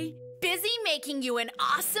birthday! Busy making you an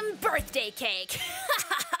awesome birthday cake!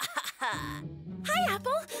 Hi,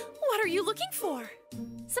 Apple. What are you looking for?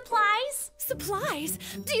 Supplies? Supplies?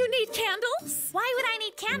 Do you need candles? Why would I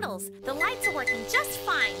need candles? The lights are working just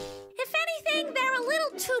fine. If anything, they're a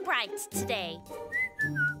little too bright today.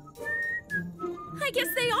 I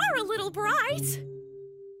guess they are a little bright.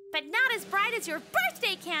 But not as bright as your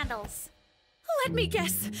birthday candles. Let me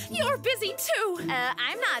guess, you're busy too.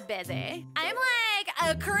 I'm not busy. I'm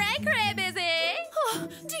like cray-cray busy. Oh,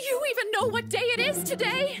 do you even know what day it is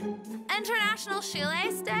today? International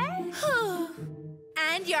Shoelace Day?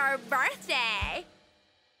 And your birthday.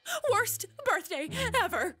 Worst birthday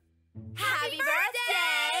ever. Happy birthday!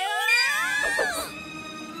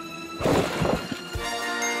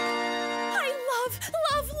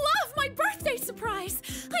 I love my birthday surprise.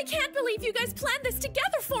 I can't believe you guys planned this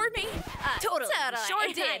together for me. Totally. Sure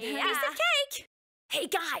did. Yeah. Piece of cake. Hey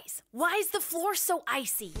guys, why is the floor so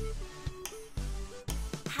icy?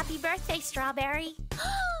 Happy birthday, Strawberry.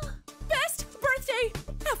 Best birthday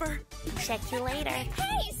ever. Check you later.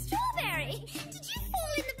 Hey, Strawberry! Did you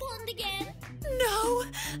fall in the pond again? No,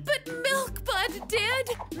 but Milkbud did.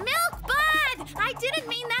 Milkbud! I didn't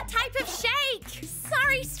mean that type of shake.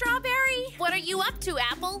 Sorry, Strawberry. What are you up to,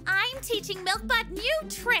 Apple? I'm teaching Milkbud new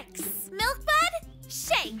tricks. Milkbud,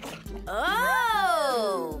 shake.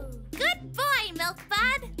 Oh. Good boy,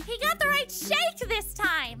 Milkbud. He got the right shake this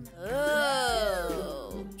time.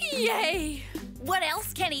 Oh. Yay. What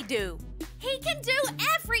else can he do? He can do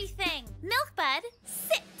everything. Milkbud,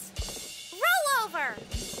 sit. Roll over.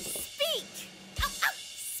 Speak.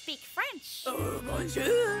 Speak French.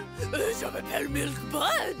 Bonjour. Je m'appelle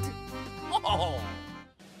Milkbud. Oh.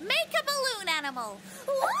 Make a balloon animal.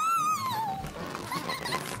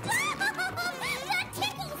 That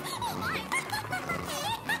tickles! Oh my!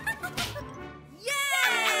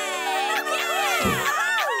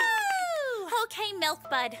 Okay,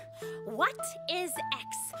 Milkbud. What is x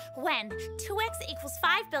when 2x equals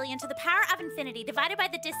 5 billion to the power of infinity divided by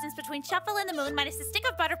the distance between Shuffle and the moon minus a stick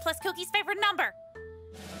of butter plus Cookie's favorite number?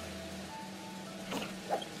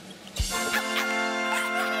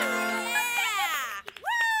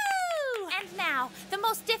 Woo! And now, the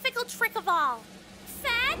most difficult trick of all.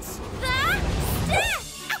 Fetch the stick!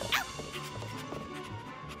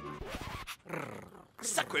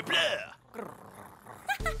 Sacre bleu!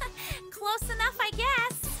 Close enough, I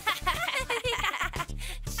guess.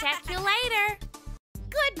 Check you later.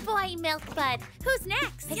 Good boy, Milkbud. Who's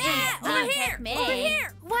next? Yeah, over here. Me. Over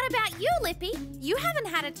here. What about you, Lippy? You haven't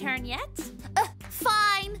had a turn yet.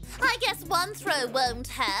 Fine. I guess one throw won't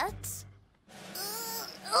hurt.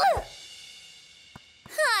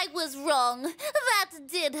 I was wrong. That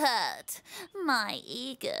did hurt. My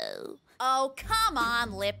ego. Oh, come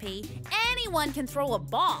on, Lippy. Anyone can throw a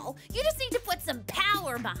ball. You just need to put some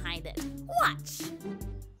power behind it. Watch.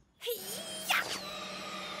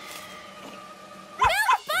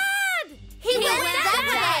 Milkbud! He went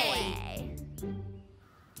that way.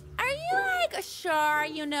 Are you sure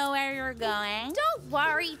you know where you're going? Don't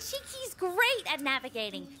worry, Cheeky's great at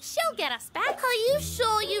navigating. She'll get us back. Are you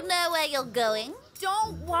sure you know where you're going?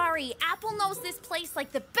 Don't worry, Apple knows this place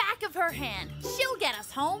like the back of her hand. She'll get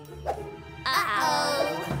us home.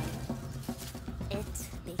 Uh-oh. It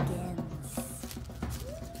begins.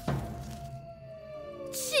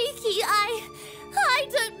 Cheeky, I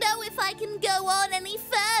don't know if I can go on any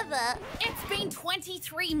further. It's been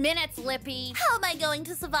 23 minutes, Lippy. How am I going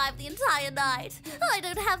to survive the entire night? I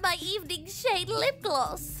don't have my evening shade lip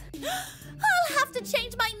gloss. I'll have to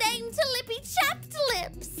change my name to Lippy Chapped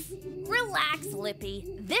Lips. Relax, Lippy.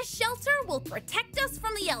 This shelter will protect us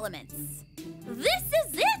from the elements. This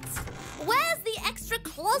is it! Where's the extra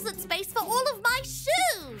closet space for all of my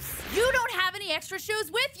shoes? You don't have any extra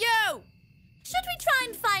shoes with you! Should we try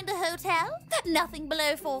and find a hotel? Nothing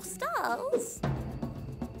below 4 stars.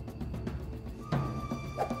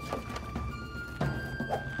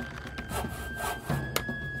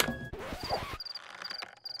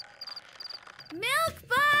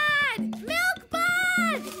 Milkbud!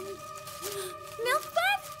 Milkbud!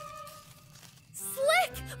 Milkbud?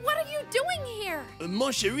 Slick, what are you doing here?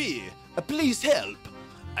 Mon chéri, please help.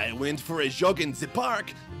 I went for a jog in the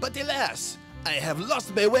park, but alas, I have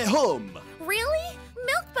lost my way home. Really?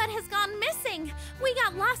 Milkbud has gone missing. We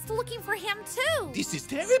got lost looking for him too. This is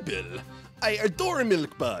terrible. I adore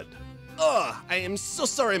Milkbud. Oh, I am so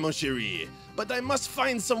sorry, mon chéri, but I must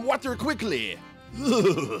find some water quickly.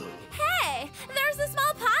 Hey, there's a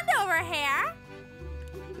small pond over here.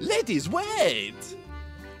 Ladies, wait!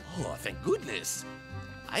 Oh, thank goodness.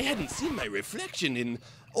 I hadn't seen my reflection in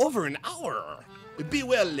over an hour. Be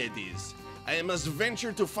well, ladies. I must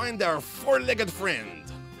venture to find our four-legged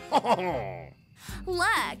friend.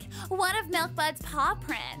 Look, one of Milkbud's paw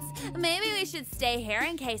prints. Maybe we should stay here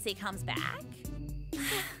in case he comes back.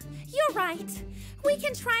 You're right. We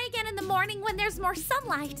can try again in the morning when there's more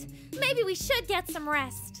sunlight. Maybe we should get some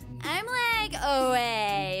rest. I'm like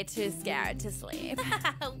way too scared to sleep.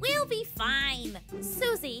 We'll be fine.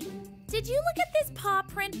 Susie, did you look at this paw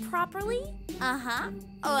print properly? Uh-huh.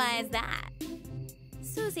 Why is that?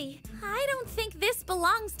 Susie, I don't think this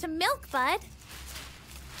belongs to Milkbud.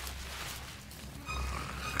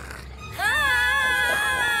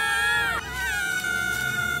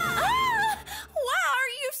 Why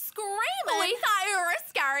are you screaming? We thought you were a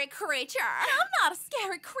scary creature. I'm not a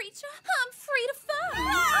scary creature. I'm Frida Fur.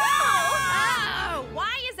 Oh,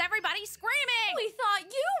 why is everybody screaming? We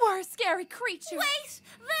thought you were a scary creature. Wait!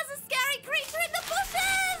 There's a scary creature in the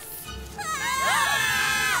bushes!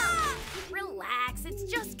 Relax, it's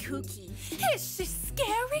just Cookie. Is she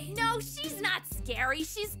scary? No, she's not scary.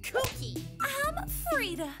 She's kooky. I'm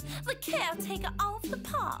Frida, the caretaker of the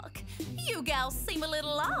park. You gals seem a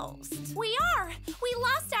little lost. We are. We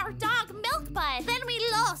lost our dog Milkbud. Then we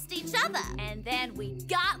lost each other. And then we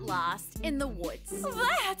got lost in the woods.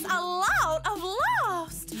 That's a lot of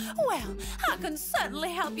lost. Well, I can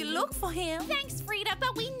certainly help you look for him. Thanks, Frida,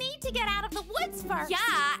 but we need to get out of the woods first.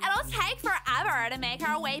 Yeah, it'll take forever to make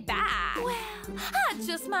our way back. Well, I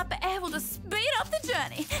just might be able to speed up the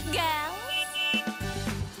journey, gals.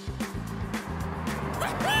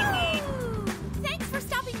 Thanks for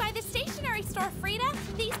stopping by the stationery store, Frida.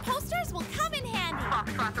 These posters will come in handy.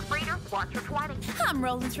 Foxtrot Frida, watch your 20. I'm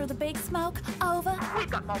rolling through the big smoke. Over. We've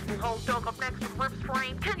got multiple holes dug up next to Rip's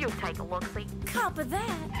frame. Can you take a look-see? Copy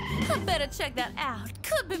that. I better check that out.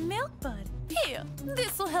 Could be Milkbud. Here,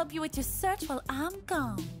 this'll help you with your search while I'm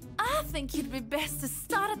gone. I think you'd be best to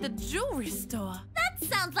start at the jewelry store. That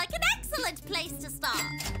sounds like an excellent place to start.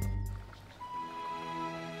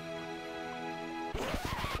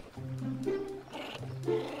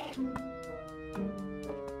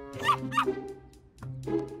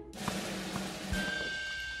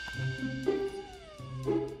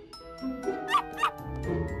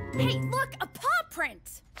 Hey, look, a paw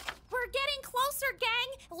print. We're getting closer,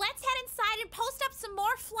 gang. Let's head inside and post up some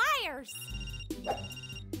more flyers.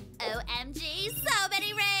 OMG, so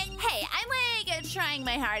many rings! Hey, I'm like trying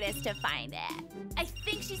my hardest to find it. I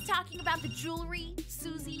think she's talking about the jewelry,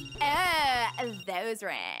 Susie. Those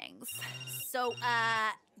rings. So,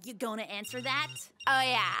 you gonna answer that? Oh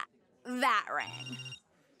yeah, that ring.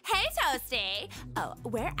 Hey, Toasty. Oh,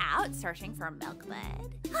 we're out searching for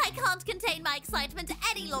Milkbud. I can't contain my excitement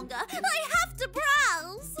any longer. I have to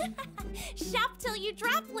browse! Shop till you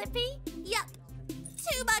drop, Lippy. Yup.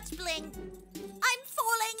 Too much bling. I'm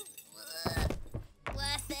falling.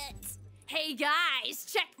 Worth it. Hey, guys,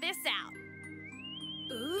 check this out.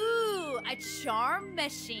 Ooh, a charm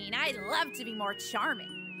machine. I'd love to be more charming.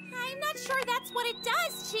 I'm not sure that's what it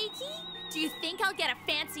does, Cheeky. Do you think I'll get a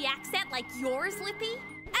fancy accent like yours, Lippy?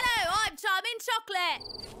 Hello, I'm Charming Chocolate.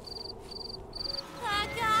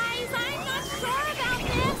 Guys, I'm not sure about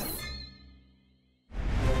this.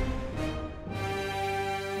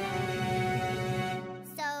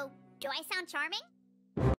 So, do I sound charming?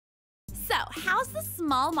 So, how's the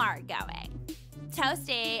small mart going?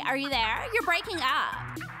 Toasty, are you there? You're breaking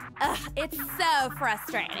up. Ugh, it's so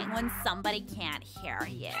frustrating when somebody can't hear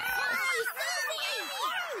you. Hey, Susie!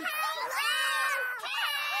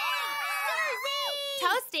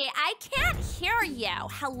 Toasty, I can't hear you.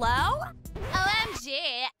 Hello?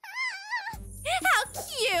 OMG. How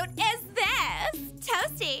cute is this?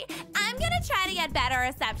 Toasty, I'm gonna try to get better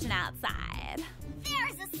reception outside.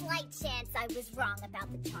 There's a slight chance I was wrong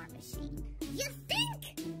about the charm machine. You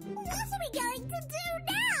think? What are we going to do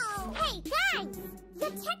now? Hey, guys! The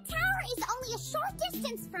tech tower is only a short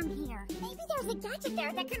distance from here. Maybe there's a gadget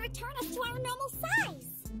there that can return us to our normal size.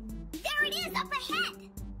 There it is, up ahead!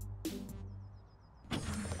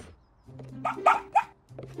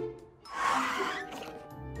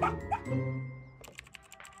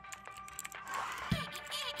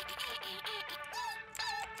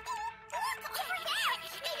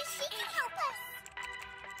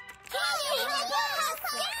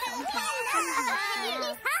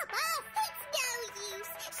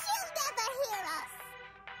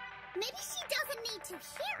 Maybe she doesn't need to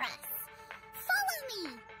hear us. Follow me.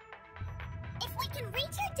 If we can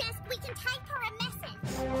reach her desk, we can type her a message.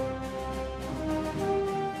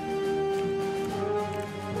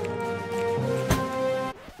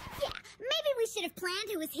 Yeah, maybe we should have planned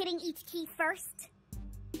who was hitting each key first.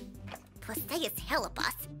 Posteus, help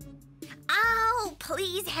us. Oh,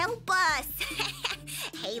 please help us.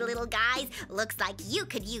 Hey, little guys, looks like you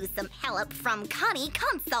could use some help from Connie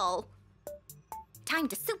Console. Time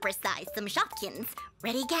to supersize some Shopkins.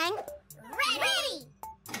 Ready, gang? Ready!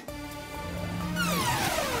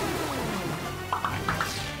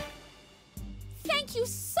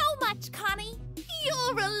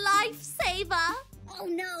 You're a lifesaver. Oh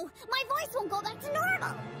no, my voice won't go back to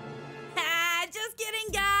normal. Ah, just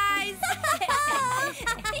kidding, guys.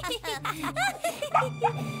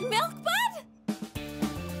 Milkbud?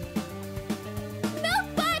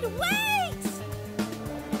 Milkbud, wait!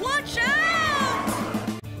 Watch out!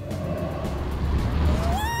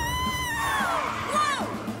 Whoa!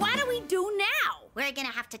 What do we do now? We're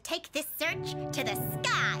gonna have to take this search to the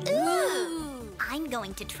sky. Ooh. I'm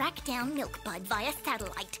going to track down Milkbud via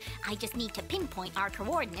satellite. I just need to pinpoint our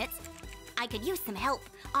coordinates. I could use some help.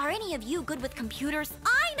 Are any of you good with computers?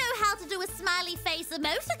 I know how to do a smiley face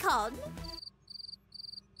emoticon.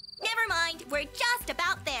 Never mind, we're just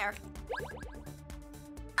about there.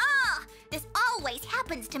 Ah, this always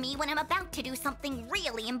happens to me when I'm about to do something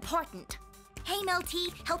really important. Hey,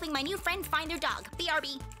 Melty, helping my new friend find their dog.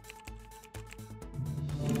 BRB.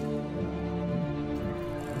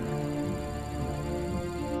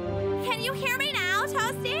 Can you hear me now,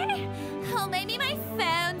 Toasty? Oh, maybe my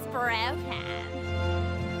phone's broken.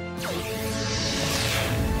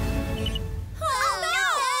 Oh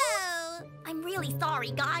no! I'm really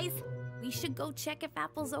sorry, guys. We should go check if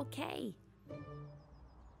Apple's okay.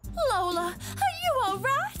 Lola, are you all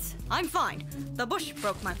right? I'm fine. The bush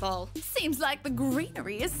broke my fall. Seems like the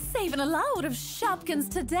greenery is saving a load of Shopkins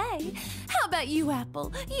today. How about you,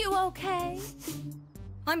 Apple? You okay?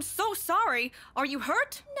 I'm so sorry. Are you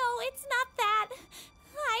hurt? No, it's not that.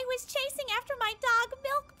 I was chasing after my dog,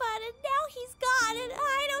 Milkbud, and now he's gone, and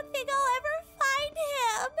I don't think I'll ever find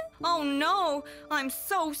him. Oh no, I'm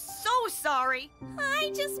so sorry.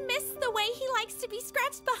 I just miss the way he likes to be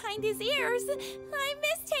scratched behind his ears. I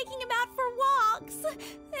miss taking him out for walks,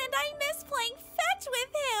 and I miss playing fetch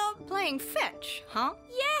with him. Playing fetch, huh?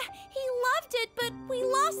 Yeah, he loved it, but we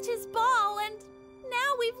lost his ball, and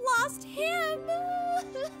now we've lost him.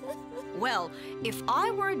 Well, if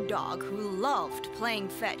I were a dog who loved playing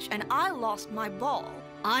fetch and I lost my ball,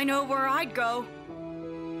 I know where I'd go.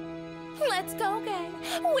 Let's go, gang.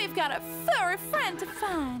 We've got a furry friend to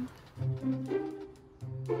find.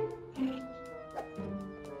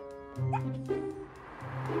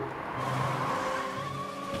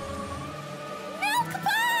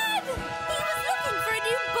 Milkbud! He was looking for a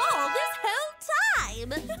new ball this whole time.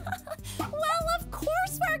 Well, of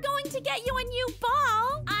course we're going to get you a new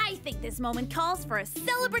ball. I think this moment calls for a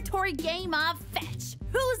celebratory game of fetch.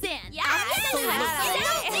 Who's in? Yeah, After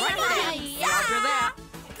that.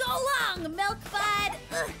 Go along, Milkbud.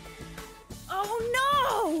 Oh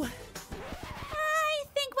no! I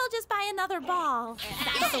think we'll just buy another ball.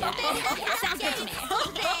 Sounds good to me.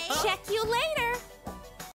 Check you later.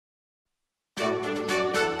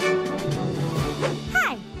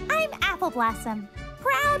 Hi, I'm Apple Blossom,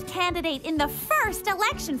 proud candidate in the first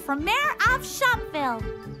election for Mayor of Shopville.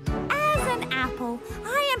 As an apple,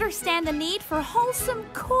 I understand the need for wholesome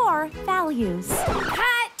core values.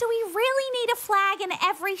 Do we really need a flag in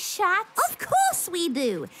every shot? Of course we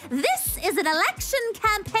do. This is an election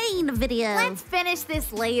campaign video. Let's finish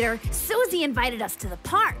this later. Susie invited us to the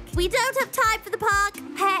park. We don't have time for the park.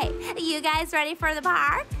 Hey, you guys ready for the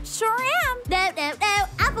park? Sure am. No.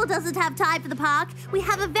 Apple doesn't have time for the park. We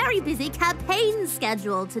have a very busy campaign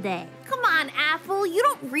schedule today. Come on, Apple. You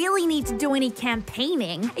don't really need to do any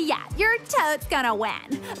campaigning. Yeah, your toad's gonna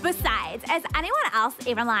win. Besides, is anyone else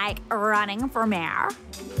even like running for mayor?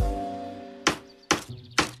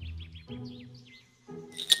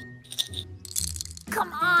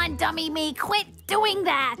 Come on, dummy me, quit doing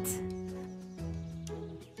that!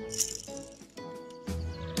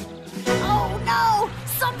 Oh no!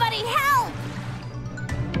 Somebody help!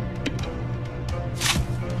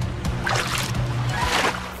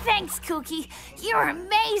 Thanks, Cookie. You're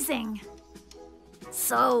amazing.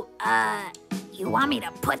 So, you want me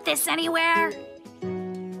to put this anywhere?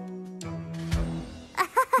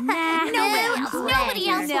 Nobody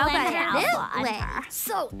else will enter.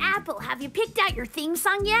 So, Apple, have you picked out your theme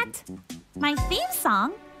song yet? My theme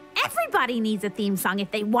song? Everybody needs a theme song if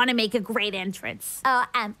they want to make a great entrance.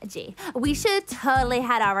 OMG. We should totally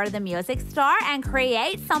head over to the music store and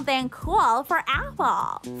create something cool for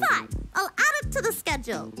Apple. Fine. I'll add it to the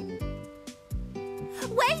schedule.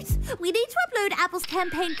 Wait! We need to upload Apple's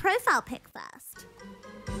campaign profile pic first.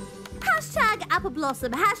 Hashtag Apple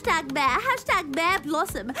Blossom, hashtag Bear, hashtag Bear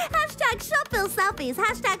Blossom, hashtag Shopville selfies,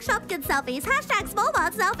 hashtag Shopkins selfies, hashtag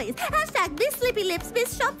Smallbart selfies, hashtag Miss Lippy Lips,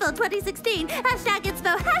 Miss Shopville 2016, hashtag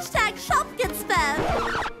Inspo, hashtag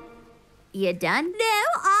Shopkinspo. You done? No,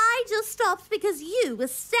 I just stopped because you were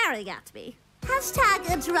staring at me.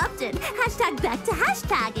 Hashtag interrupted, hashtag back to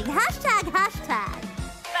hashtagging, hashtag.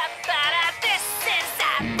 This is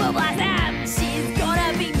Apple Blossom, she's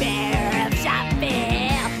gonna be mayor of Shopville.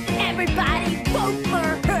 Everybody vote for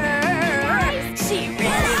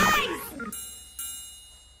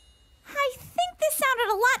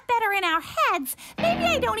ads. Maybe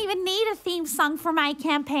I don't even need a theme song for my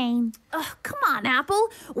campaign. Ugh, come on, Apple.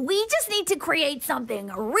 We just need to create something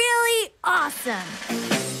really awesome.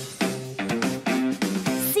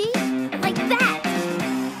 See? Like that.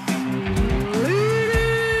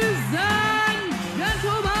 Ladies and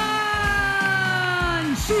gentlemen,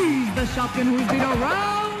 she's the Shopkin who's been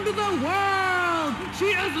around the world.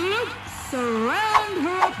 She has looped around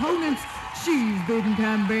her opponents. She's been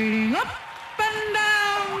campaigning up and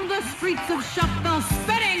down the streets of Shopville,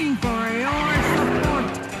 spinning for your support.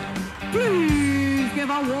 Please give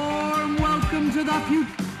a warm welcome to the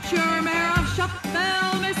future mayor of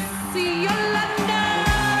Shopville, Miss Yolanda.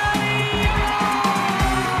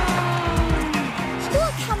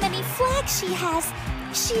 Look how many flags she has.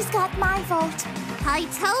 She's got my vote. I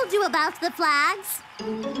told you about the flags.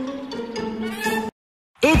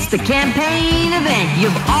 It's the campaign event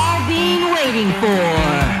you've all been waiting for.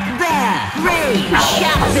 The Great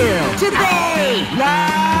Shopville today,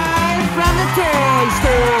 live from the toy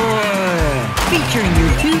store. Featuring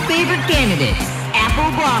your two favorite candidates,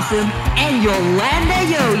 Apple Blossom and Yolanda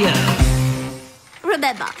Yo-Yo.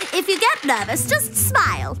 Remember, if you get nervous, just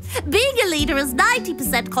smile. Being a leader is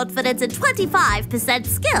 90% confidence and 25%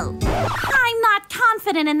 skill. I'm not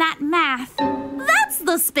confident in that math. That's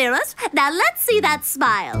the spirit. Now let's see that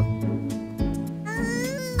smile.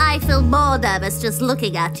 I feel more nervous just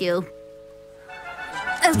looking at you.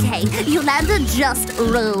 Okay, Yolanda just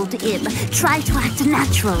rolled in. Try to act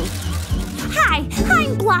natural. Hi,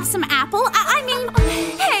 I'm Blossom Apple.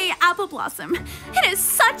 Hey, Apple Blossom. It is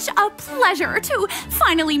such a pleasure to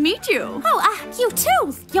finally meet you. Oh, you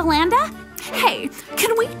too, Yolanda. Hey,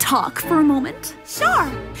 can we talk for a moment?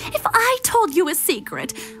 Sure. If I told you a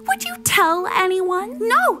secret, would you tell anyone?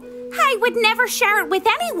 No, I would never share it with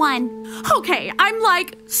anyone. Okay, I'm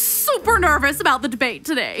like super nervous about the debate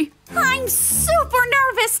today. I'm super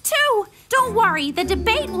nervous too. Don't worry, the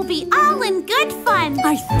debate will be all in good fun.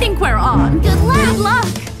 I think we're on. Good luck. Good luck.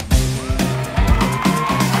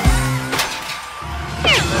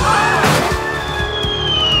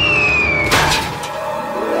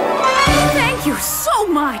 Thank you so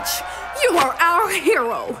much. You are our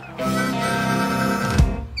hero.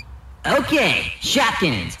 Okay,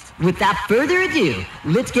 Shopkins, without further ado,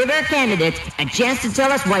 let's give our candidates a chance to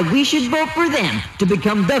tell us why we should vote for them to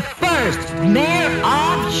become the first mayor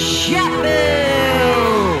of Shopville.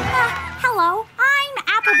 Hello, I'm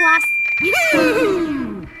Apple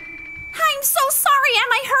Blossom. I'm so sorry,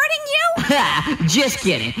 am I hurting you? Just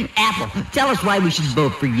kidding. Apple, tell us why we should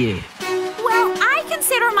vote for you. Well, I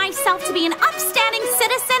consider myself to be an upstanding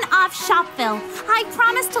citizen of Shopville. I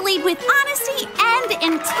promise to lead with honesty and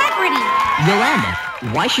integrity. Yolanda,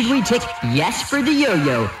 why should we take yes for the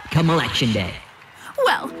yo-yo come election day?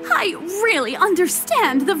 Well, I really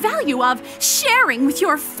understand the value of sharing with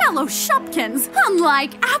your fellow Shopkins,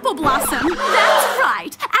 unlike Apple Blossom. That's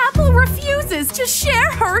right, Apple refuses to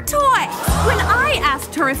share her toy. When I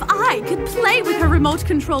asked her if I could play with her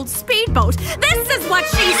remote-controlled speedboat, this is what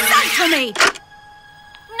she said to me.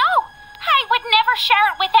 No, I would never share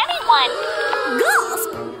it with anyone. Gasp!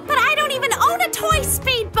 But I don't even own a toy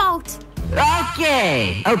speedboat.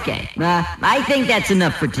 Okay. I think that's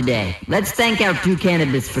enough for today. Let's thank our two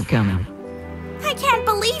candidates for coming. I can't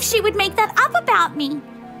believe she would make that up about me.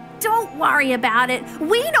 Don't worry about it.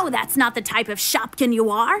 We know that's not the type of Shopkin you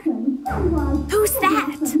are. Who's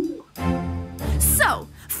that? So,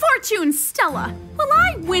 Fortune Stella, will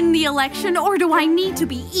I win the election or do I need to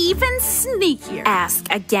be even sneakier? Ask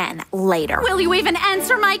again later. Will you even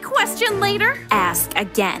answer my question later? Ask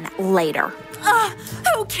again later.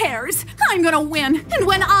 Who cares? I'm gonna win. And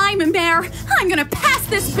when I'm mayor, I'm gonna pass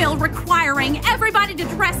this bill requiring everybody to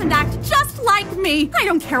dress and act just like me. I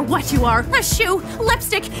don't care what you are, a shoe,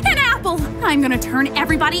 lipstick, an apple. I'm gonna turn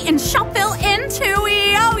everybody in Shopville into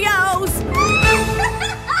yo-yos.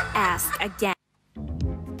 Ask again.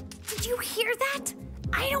 Did you hear that?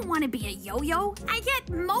 I don't want to be a yo-yo. I get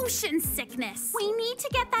motion sickness. We need to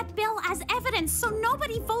get that bill as evidence so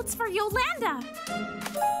nobody votes for Yolanda.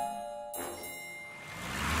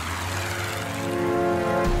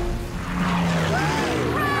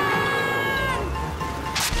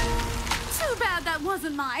 Too bad that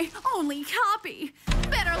wasn't my only copy.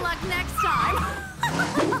 Better luck next time.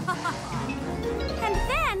 And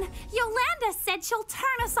then Yolanda said she'll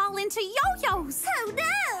turn us all into yo-yos. Oh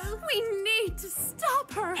no! We need to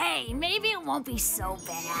stop her. Hey, maybe it won't be so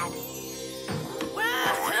bad.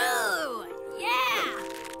 Woohoo! Yeah!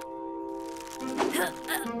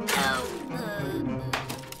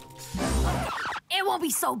 It won't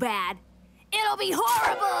be so bad. It'll be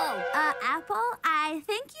horrible! Apple, I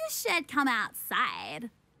think you should come outside.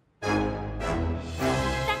 That's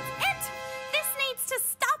it!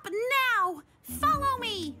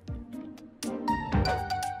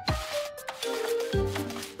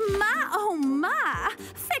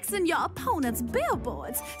 fixing your opponent's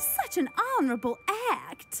billboards. Such an honorable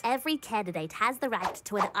act. Every candidate has the right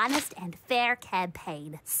to an honest and fair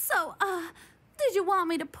campaign. So, did you want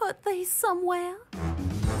me to put these somewhere?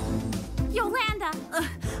 Yolanda!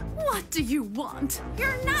 What do you want?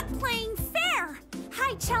 You're not playing fair!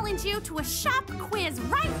 I challenge you to a shop quiz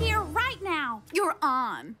right here, right now. You're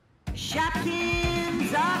on.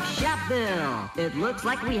 Shopkins of Shopville. It looks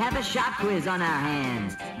like we have a shop quiz on our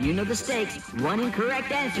hands. You know the stakes. One incorrect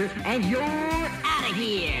answer, and you're out of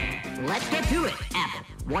here. Let's get to it. Apple,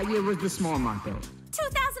 what year was the small mark built?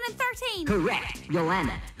 2013. Correct.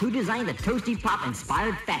 Yolanda, who designed the Toasty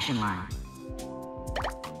Pop-inspired fashion line?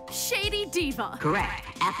 Shady Diva. Correct.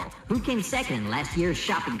 Apple, who came second in last year's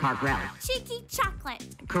shopping cart rally? Cheeky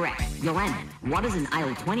Chocolate. Correct. Yolanda, what is in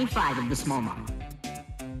aisle 25 of the small mark?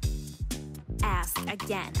 Ask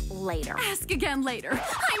again later. Ask again later.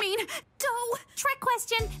 I mean, Trick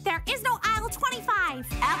question. There is no aisle 25.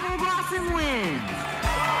 Apple Blossom wins.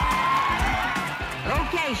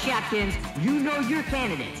 Okay, Shopkins, you know your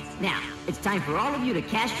candidates. Now, it's time for all of you to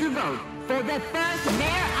cast your vote for the first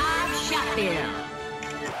mayor of Shopville.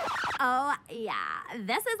 oh, yeah.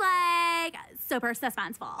 This is like super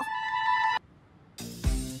suspenseful.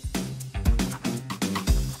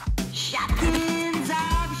 Shopkins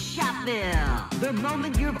of Shopville. The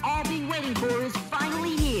moment you've all been waiting for is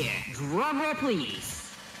finally here. Drum roll,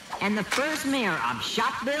 please. And the first mayor of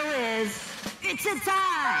Shopville is... It's a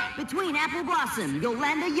tie between Apple Blossom,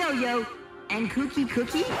 Yolanda Yo-Yo, and Cookie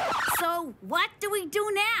Cookie. So what do we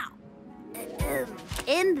do now?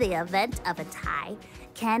 In the event of a tie,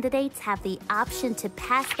 candidates have the option to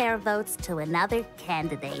pass their votes to another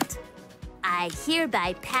candidate. I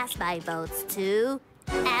hereby pass my votes to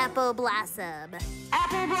Apple Blossom.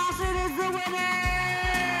 Apple Blossom is the winner!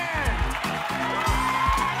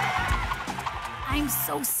 I'm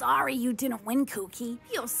so sorry you didn't win, Cookie.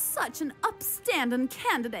 You're such an upstanding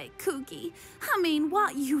candidate, Cookie. I mean,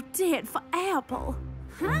 what you did for Apple.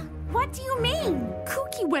 Huh? What do you mean?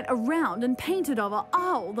 Cookie went around and painted over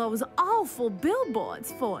all those awful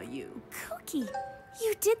billboards for you. Cookie,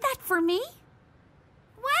 you did that for me?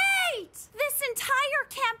 Wait! This entire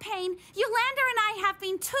campaign, Yolanda and I have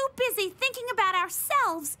been too busy thinking about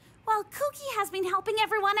ourselves, while Cookie has been helping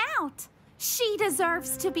everyone out. She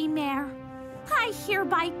deserves to be mayor. I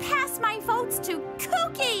hereby pass my votes to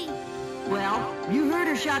Cookie! Well, you heard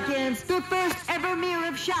her, Shopkins. The first ever mayor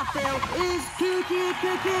of Shopville is Cookie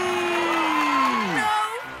Cookie!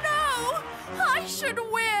 No! I should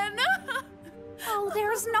win! Oh,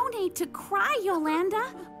 there's no need to cry,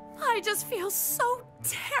 Yolanda. I just feel so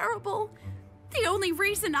terrible. The only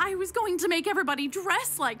reason I was going to make everybody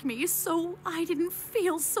dress like me so I didn't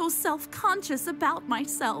feel so self-conscious about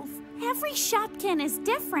myself. Every Shopkin is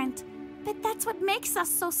different, but that's what makes us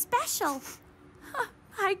so special.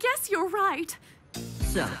 I guess you're right.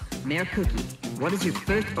 So, Mayor Cookie, what is your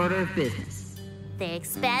first order of business? The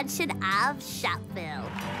expansion of Shopville.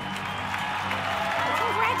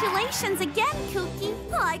 Congratulations again, Cookie.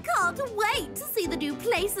 I can't wait to see the new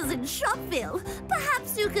places in Shopville.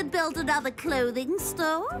 Perhaps you could build another clothing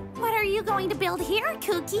store? What are you going to build here,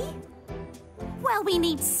 Cookie? Well, we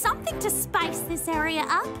need something to spice this area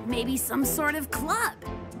up. Maybe some sort of club.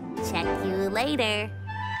 Check you later.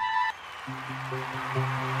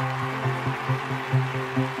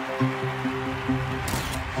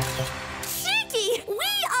 Cheeky! We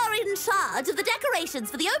are in charge of the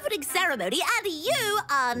decorations for the opening ceremony, and you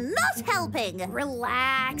are not helping.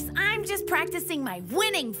 Relax. I'm just practicing my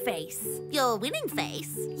winning face. Your winning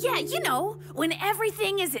face? Yeah, you know, when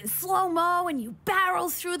everything is in slow-mo and you barrel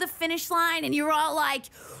through the finish line and you're all like...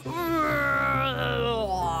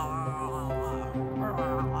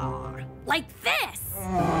 like this.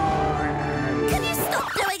 Can you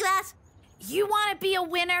stop doing that? You want to be a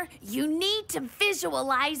winner, you need to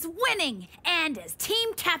visualize winning. And as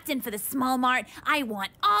team captain for the Small Mart, I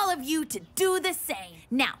want all of you to do the same.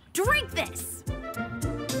 Now, drink this.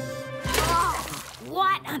 Oh,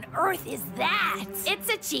 what on earth is that? It's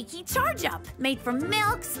a cheeky charge-up, made from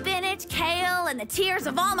milk, spinach, kale, and the tears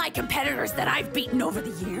of all my competitors that I've beaten over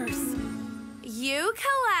the years. You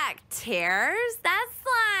collect tears? That's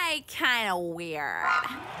like kind of weird.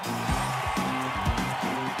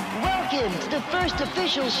 Welcome to the first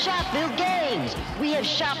official Shopville Games. We have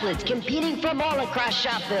shoplets competing from all across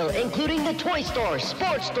Shopville, including the toy store,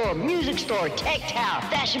 sports store, music store, tech tower,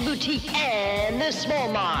 fashion boutique, and the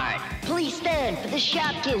Small Mart. Please stand for the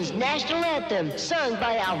Shopkins National Anthem, sung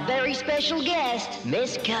by our very special guest,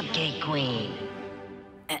 Miss Cupcake Queen.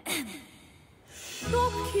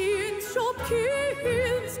 Shopkins,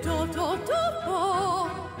 Shopkins, da da da da.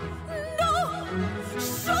 No!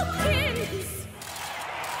 Shopkins!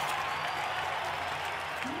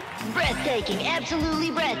 Breathtaking,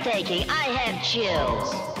 absolutely breathtaking. I have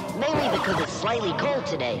chills. Mainly because it's slightly cold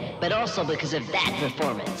today, but also because of that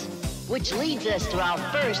performance. Which leads us to our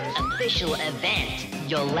first official event.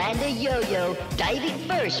 Yolanda Yo-Yo diving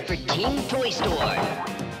first for Team Toy Store.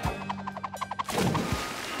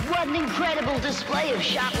 What an incredible display of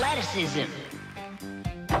shop latticism.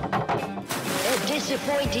 A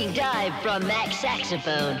disappointing dive from Max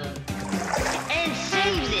Saxophone. And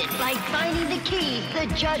saves it by finding the keys the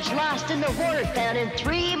judge lost in the water fountain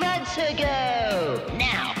 3 months ago.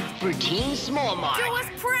 Now, for Team Small Mark. Do us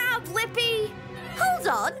proud, Lippy! Hold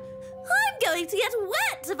on. I'm going to get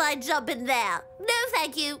wet if I jump in there. No,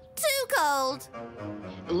 thank you. Too cold.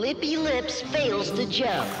 Lippy Lips fails to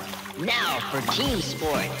jump. Now for Team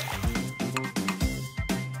Sport.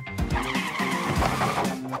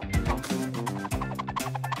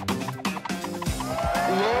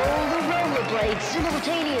 Roll the rollerblades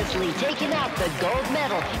simultaneously taking out the gold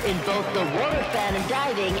medal in both the water fountain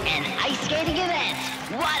diving and ice skating events.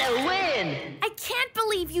 What a win! I can't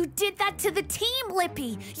believe you did that to the team,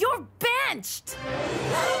 Lippy. You're benched.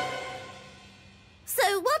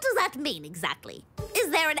 So what does that mean exactly? Is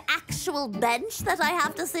there an actual bench that I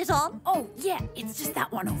have to sit on? Oh, yeah, it's just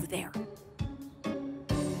that one over there.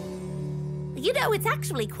 You know, it's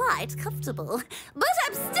actually quite comfortable. But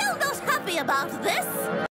I'm still not happy about this.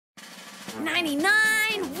 99,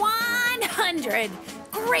 100.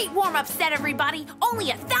 Great warm-up set, everybody. Only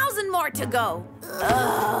 1,000 more to go.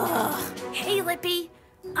 Ugh. Hey, Lippy.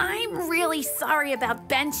 I'm really sorry about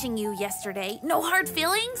benching you yesterday. No hard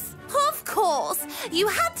feelings? Of course. You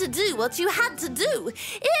had to do what you had to do.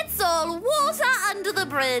 It's all water under the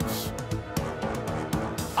bridge.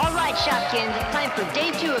 All right, Shopkins, time for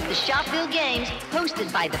day 2 of the Shopville Games,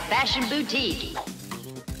 hosted by the Fashion Boutique.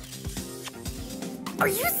 Are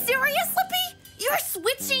you serious, Lippy? You're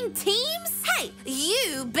switching teams? Hey,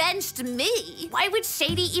 you benched me. Why would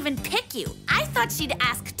Shady even pick you? I thought she'd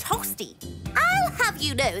ask Toasty. I'll have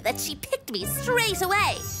you know that she picked me straight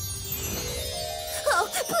away. Oh,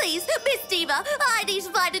 please, Miss Diva, I need to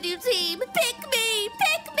find a new team. Pick me,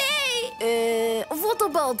 pick me. What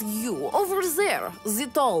about you? Over there, the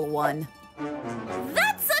tall one.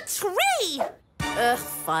 That's a tree.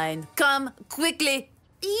 Fine. Come, quickly.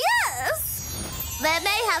 Yes. There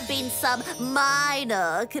may have been some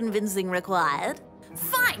minor convincing required.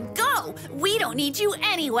 Fine, go. We don't need you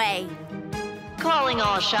anyway. Calling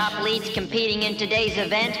all shop leads competing in today's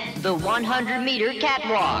event, the 100-meter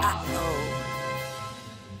catwalk.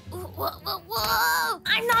 Whoa.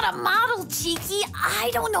 I'm not a model, Cheeky. I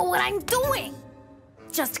don't know what I'm doing.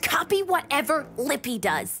 Just copy whatever Lippy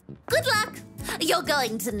does. Good luck. You're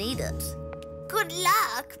going to need it. Good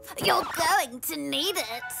luck. You're going to need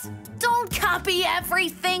it. Don't copy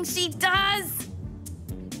everything she does.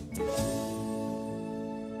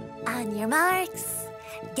 On your marks,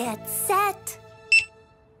 get set.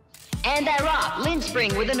 And they're off.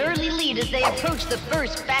 Lindspring with an early lead as they approach the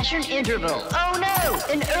first fashion interval. Oh no!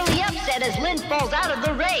 An early upset as Lynn falls out of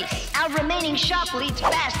the race. Our remaining shop leads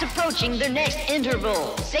fast approaching their next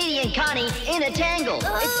interval. Sadie and Connie in a tangle.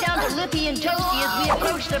 It's down to Lippy and Toasty as we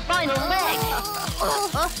approach the final leg.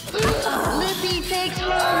 Lippy takes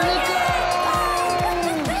one to go!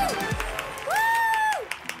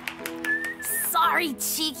 Sorry,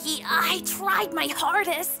 Cheeky. I tried my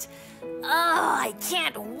hardest. I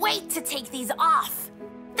can't wait to take these off.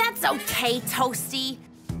 That's okay, Toasty.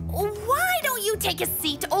 Why don't you take a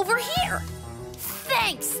seat over here?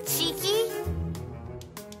 Thanks, Cheeky.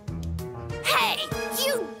 Hey,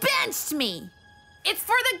 you benched me. It's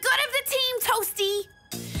for the good of the team, Toasty.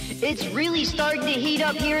 It's really starting to heat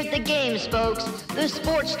up here at the games, folks. The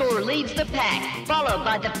sports store leads the pack, followed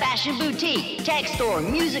by the fashion boutique, tech store,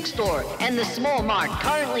 music store, and the small mart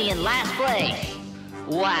currently in last place.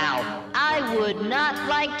 Wow, I would not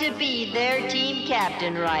like to be their team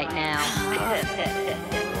captain right now.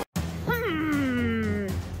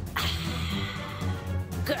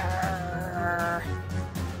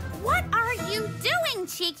 What are you doing,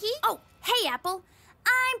 Cheeky? Oh, hey, Apple.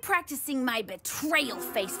 I'm practicing my betrayal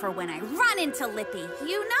face for when I run into Lippy.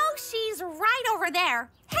 You know she's right over there.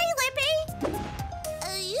 Hey, Lippy!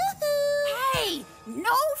 Yoo-hoo! Hey,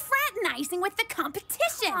 no fraternizing with the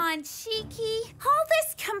competition. Come on, Cheeky. All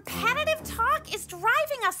this competitive talk is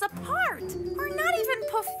driving us apart. We're not even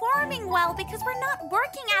performing well because we're not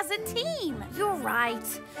working as a team. You're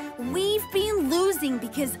right. We've been losing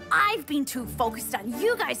because I've been too focused on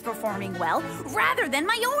you guys performing well rather than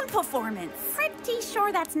my own performance. Pretty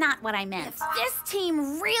sure that's not what I meant. If this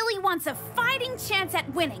team really wants a fighting chance at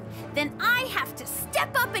winning, then I have to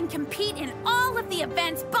step up and compete in all of the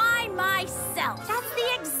events by myself. That's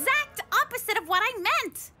the exact opposite of what I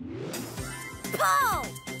meant. Pull!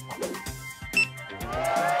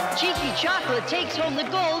 Cheeky Chocolate takes home the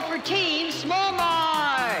gold for Team Small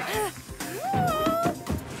Mart.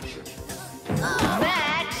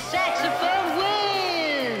 Max Saxophone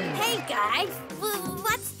wins. Hey guys,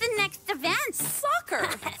 what's the next event? Soccer.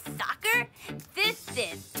 Soccer? This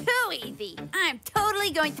is too easy. I'm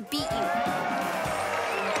totally going to beat you.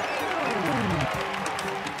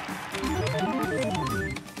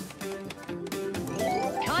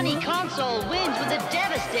 Connie Console wins with a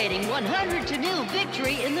devastating 100-0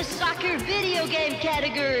 victory in the soccer video game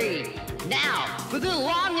category. Now, for the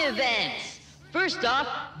long events. First off,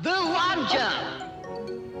 the long jump.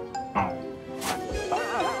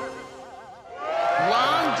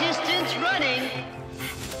 Long distance running.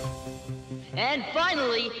 And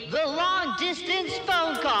finally, the long distance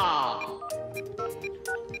phone call.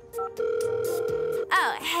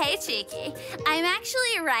 Oh, hey, Cheeky. I'm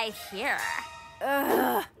actually right here.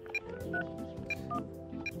 Ugh.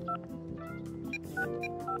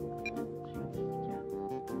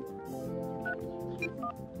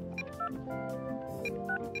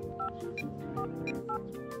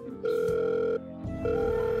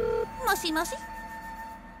 Moshi Moshi?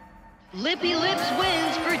 Lippy Lips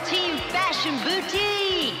wins for Team Fashion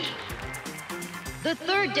Boutique. The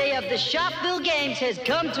third day of the Shopville Games has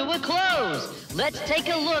come to a close. Let's take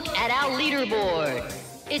a look at our leaderboard.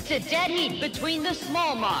 It's a dead heat between the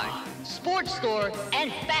Small Mart, Sports Store,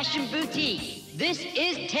 and Fashion Boutique. This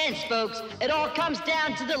is tense, folks. It all comes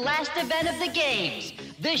down to the last event of the games,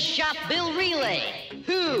 the Shopville Relay.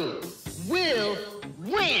 Who will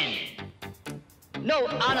win? No,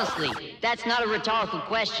 honestly, that's not a rhetorical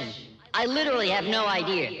question. I literally have no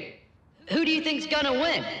idea. Who do you think's gonna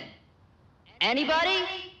win? Anybody?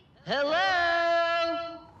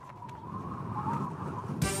 Hello?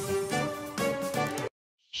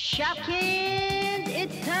 Shopkins,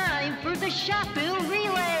 it's time for the Shopville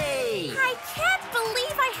Relay! I can't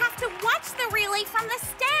believe I have to watch the relay from the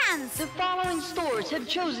stands! The following stores have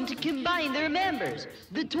chosen to combine their members.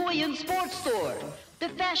 The Toy and Sports Store, the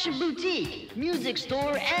Fashion Boutique, Music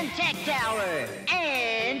Store, and Tech Tower.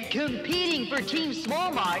 And competing for Team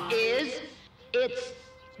Small Mart it's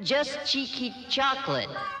just Cheeky Chocolate.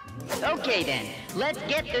 Okay then, let's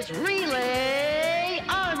get this relay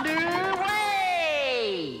underway!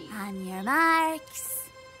 On your marks,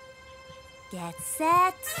 get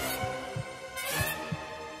set.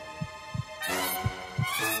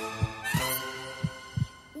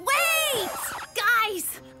 Wait!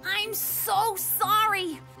 Guys, I'm so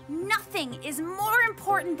sorry. Nothing is more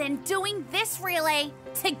important than doing this relay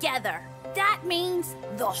together. That means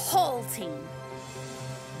the whole team.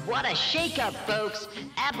 What a shakeup, folks!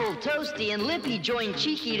 Apple, Toasty, and Lippy join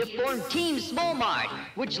Cheeky to form Team Small Mart,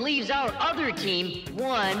 which leaves our other team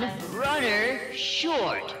one runner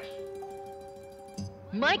short.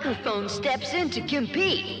 Microphone steps in to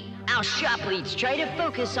compete. Our shop leads try to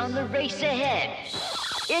focus on the race ahead.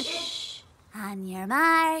 It's... On your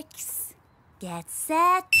marks, get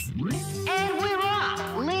set. And we're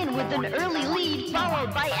off! Lynn with an early lead,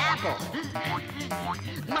 followed by Apple.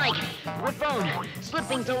 Mike, Raphone,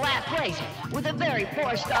 slipping to last place with a very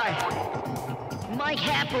poor start. Mike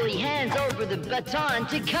happily hands over the baton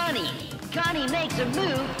to Connie. Connie makes a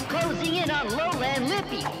move, closing in on Lola and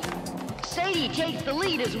Lippy. Sadie takes the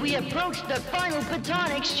lead as we approach the final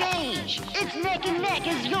baton exchange. It's neck and neck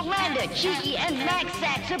as Yolanda, Cheeky, and Max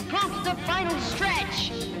Sax approach the final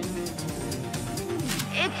stretch.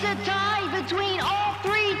 It's a tie between all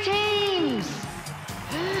three teams.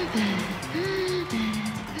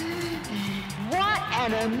 What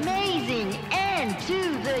an amazing end to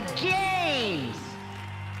the games.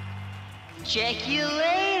 Check you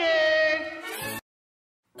later.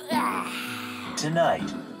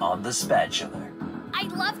 Tonight on The Spatula. I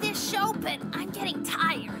love this show, but I'm getting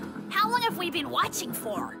tired. How long have we been watching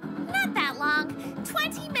for? Not that long.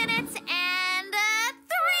 20 minutes and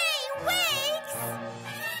 3 weeks!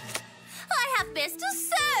 I have missed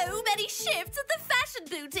so many shifts at the Fashion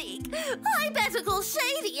Boutique. I better call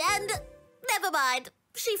Shady and... Never mind.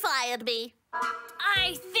 She fired me.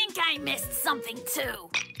 I think I missed something too.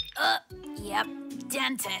 Yep,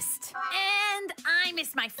 dentist. And I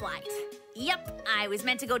missed my flight. Yep, I was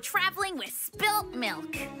meant to go traveling with spilt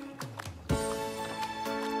milk.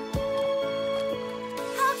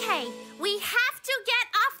 Okay, we have to get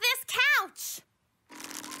off this couch.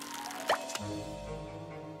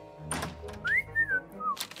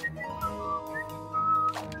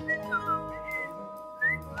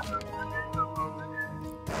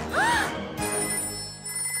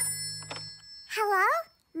 Hello?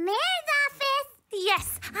 Mayor's office?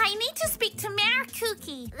 Yes, I need to speak to Mayor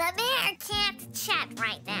Cookie. The mayor can't chat that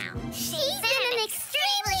right now. She's in an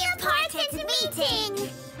extremely important meeting.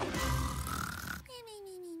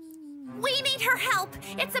 We need her help.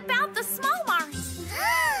 It's about the small mart.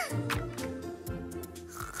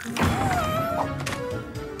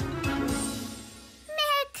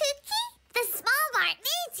 Mayor Cookie, the small mart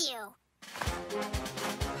needs you.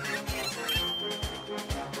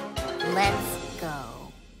 Let's go.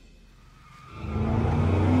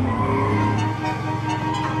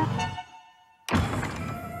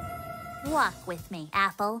 Walk with me,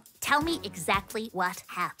 Apple. Tell me exactly what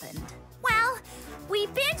happened. Well, we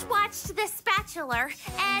binge-watched The Spatula,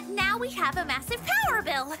 and now we have a massive power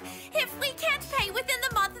bill. If we can't pay within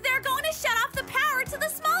the month, they're going to shut off the power to the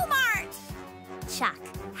small mart. Chuck,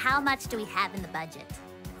 how much do we have in the budget?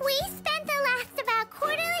 We spent the last of our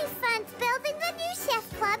quarterly funds building the new chef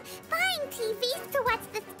club, buying TVs to watch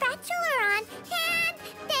The Spatula on, and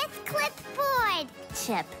this clipboard.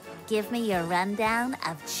 Chip, give me your rundown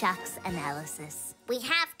of Chuck's analysis. We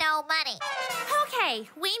have no money. Okay,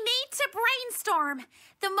 we need to brainstorm.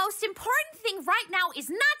 The most important thing right now is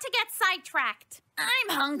not to get sidetracked. I'm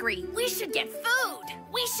hungry. We should get food.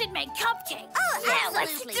 We should make cupcakes. Oh, yeah,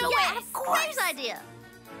 absolutely. let's do Yeah, it. of course. Great idea.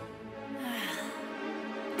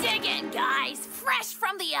 Dig in, guys. Fresh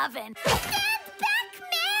from the oven. Stand back,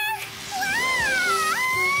 Mayor!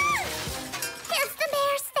 Whoa! Is the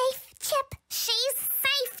mayor safe, Chip? She's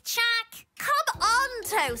safe, Chuck. Come on,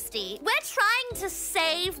 Toasty. We're trying to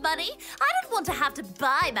save money. I don't want to have to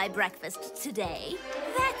buy my breakfast today.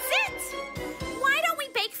 That's it. Why don't we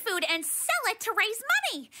bake food and sell it to raise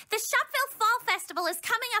money? The Shopville Fall Festival is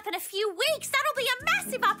coming up in a few weeks. That'll be a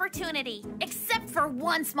massive opportunity. Except for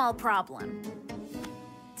one small problem.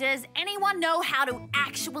 Does anyone know how to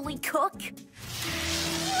actually cook?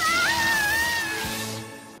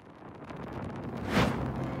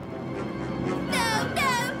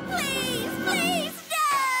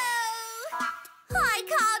 I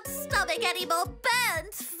can't stomach any more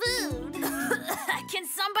burnt food. Can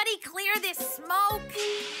somebody clear this smoke?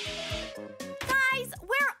 Guys,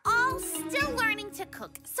 we're all still learning to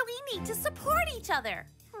cook, so we need to support each other.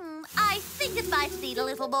 I think it might need a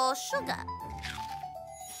little more sugar.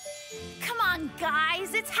 Come on,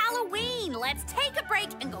 guys, it's Halloween. Let's take a break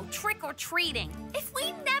and go trick-or-treating. If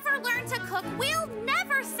we never learn to cook, we'll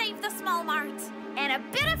never save the small mart. And a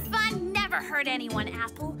bit of fun never hurt anyone,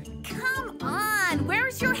 Apple. Come on,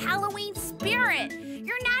 where's your Halloween spirit?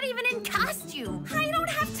 You're not even in costume. I don't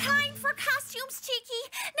have time for costumes, Cheeky.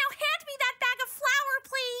 Now hand me that bag of flour,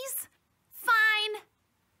 please. Fine.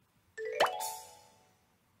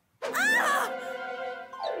 Ah!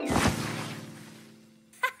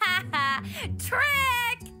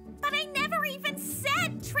 Trick! But I never even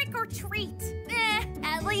said trick or treat.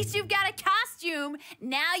 At least you've got a costume.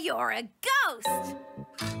 Now you're a ghost.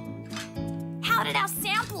 How did our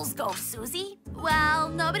samples go, Susie? Well,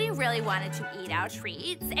 nobody really wanted to eat our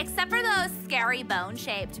treats, except for those scary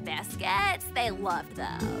bone-shaped biscuits. They loved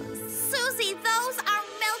those. Susie, those are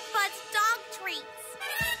Milkbud's dog treats.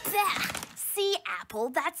 Bah! See, Apple,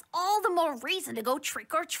 that's all the more reason to go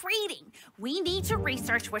trick-or-treating. We need to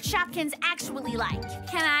research what Shopkins actually like.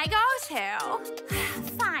 Can I go too?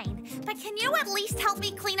 Fine, but can you at least help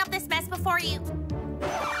me clean up this mess before you...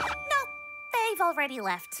 Nope, they've already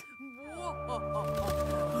left.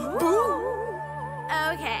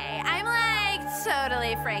 Okay, I'm like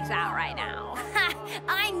totally freaked out right now.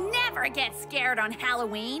 I never get scared on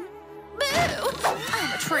Halloween. Boo!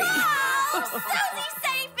 I'm a tree. Oh, Susie,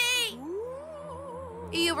 save me!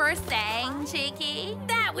 You were saying, Cheeky?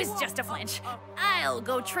 That was just a flinch. I'll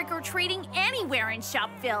go trick-or-treating anywhere in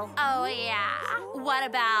Shopville. Oh, yeah? What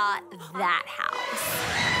about that house?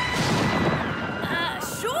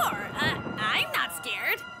 Sure. I'm not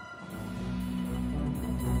scared.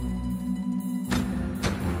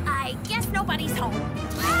 I guess nobody's home.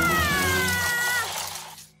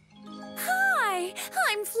 Hi,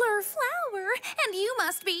 I'm Purrrfect, and you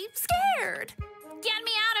must be scared. Get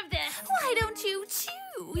me out of this. Why don't you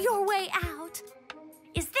chew your way out?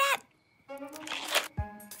 Is that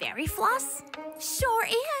fairy floss? Sure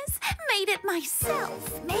is. Made it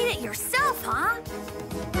myself. Made it yourself, huh?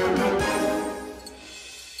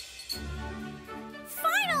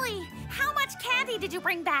 Finally! How much candy did you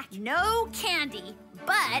bring back? No candy,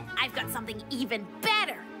 but I've got something even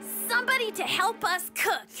better. Somebody to help us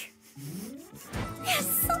cook. Is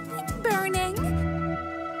something burning?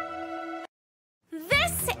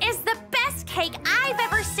 This is the best cake I've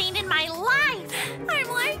ever seen in my life. I'm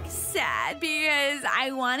like sad because I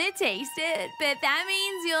want to taste it, but that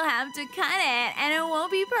means you'll have to cut it and it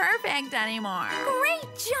won't be perfect anymore. Great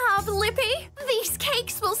job, Lippy! These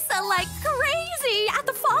cakes will sell like crazy at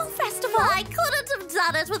the fall festival. I couldn't have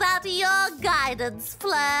done it without your guidance,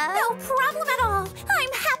 Fleur. No problem at all.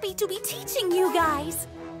 I'm happy to be teaching you guys.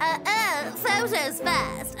 Photos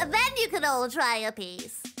first, and then you can all try a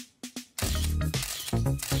piece.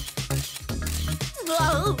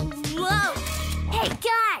 Whoa, whoa. Hey,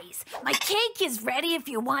 guys, my cake is ready if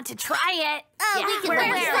you want to try it. Oh, yeah, we can we're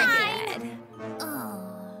very good.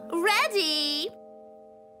 Oh. Ready?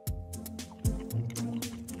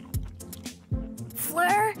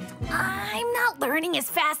 Fleur, I'm not learning as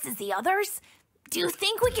fast as the others. Do you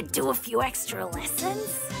think we could do a few extra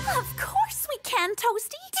lessons? Of course we can,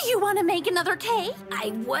 Toasty. Do you want to make another cake? I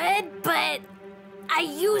would, but I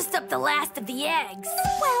used up the last of the eggs.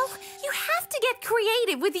 Well, you have to get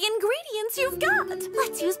creative with the ingredients you've got.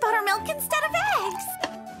 Let's use buttermilk instead of eggs.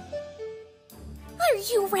 Are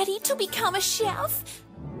you ready to become a chef?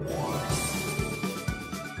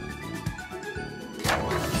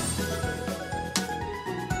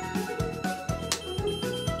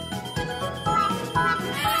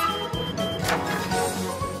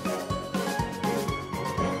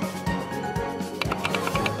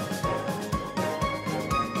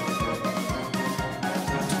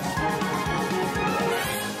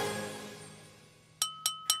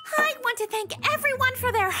 To thank everyone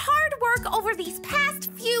for their hard work over these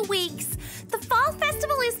past few weeks. The fall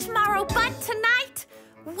festival is tomorrow, but tonight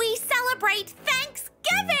we celebrate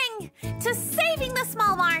Thanksgiving to Saving the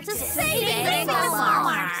Small Mart. To Saving the Small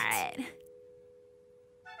Mart.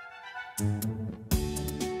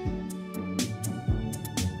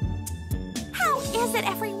 How is it,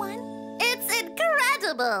 everyone? It's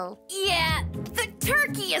incredible. Yeah, the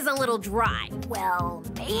turkey is a little dry. Well,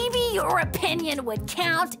 maybe your opinion would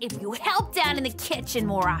count if you helped out in the kitchen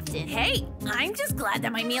more often. Hey, I'm just glad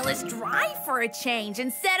that my meal is dry for a change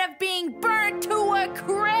instead of being burnt to a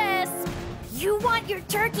crisp. You want your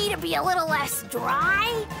turkey to be a little less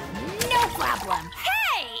dry? No problem.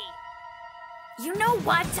 Hey! You know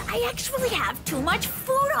what? I actually have too much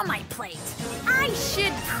food on my plate. I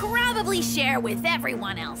should probably share with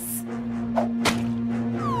everyone else.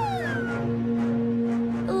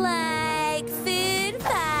 Like food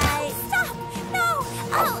fight. Stop! No!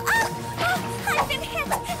 Oh, I've been hit!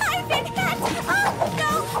 I've been hit! Oh,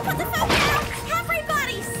 no! Put the phone down!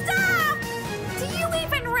 Everybody, stop! Do you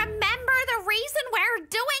even remember the reason we're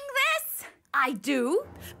doing this? I do,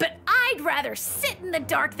 but I'd rather sit in the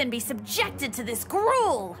dark than be subjected to this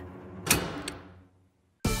gruel.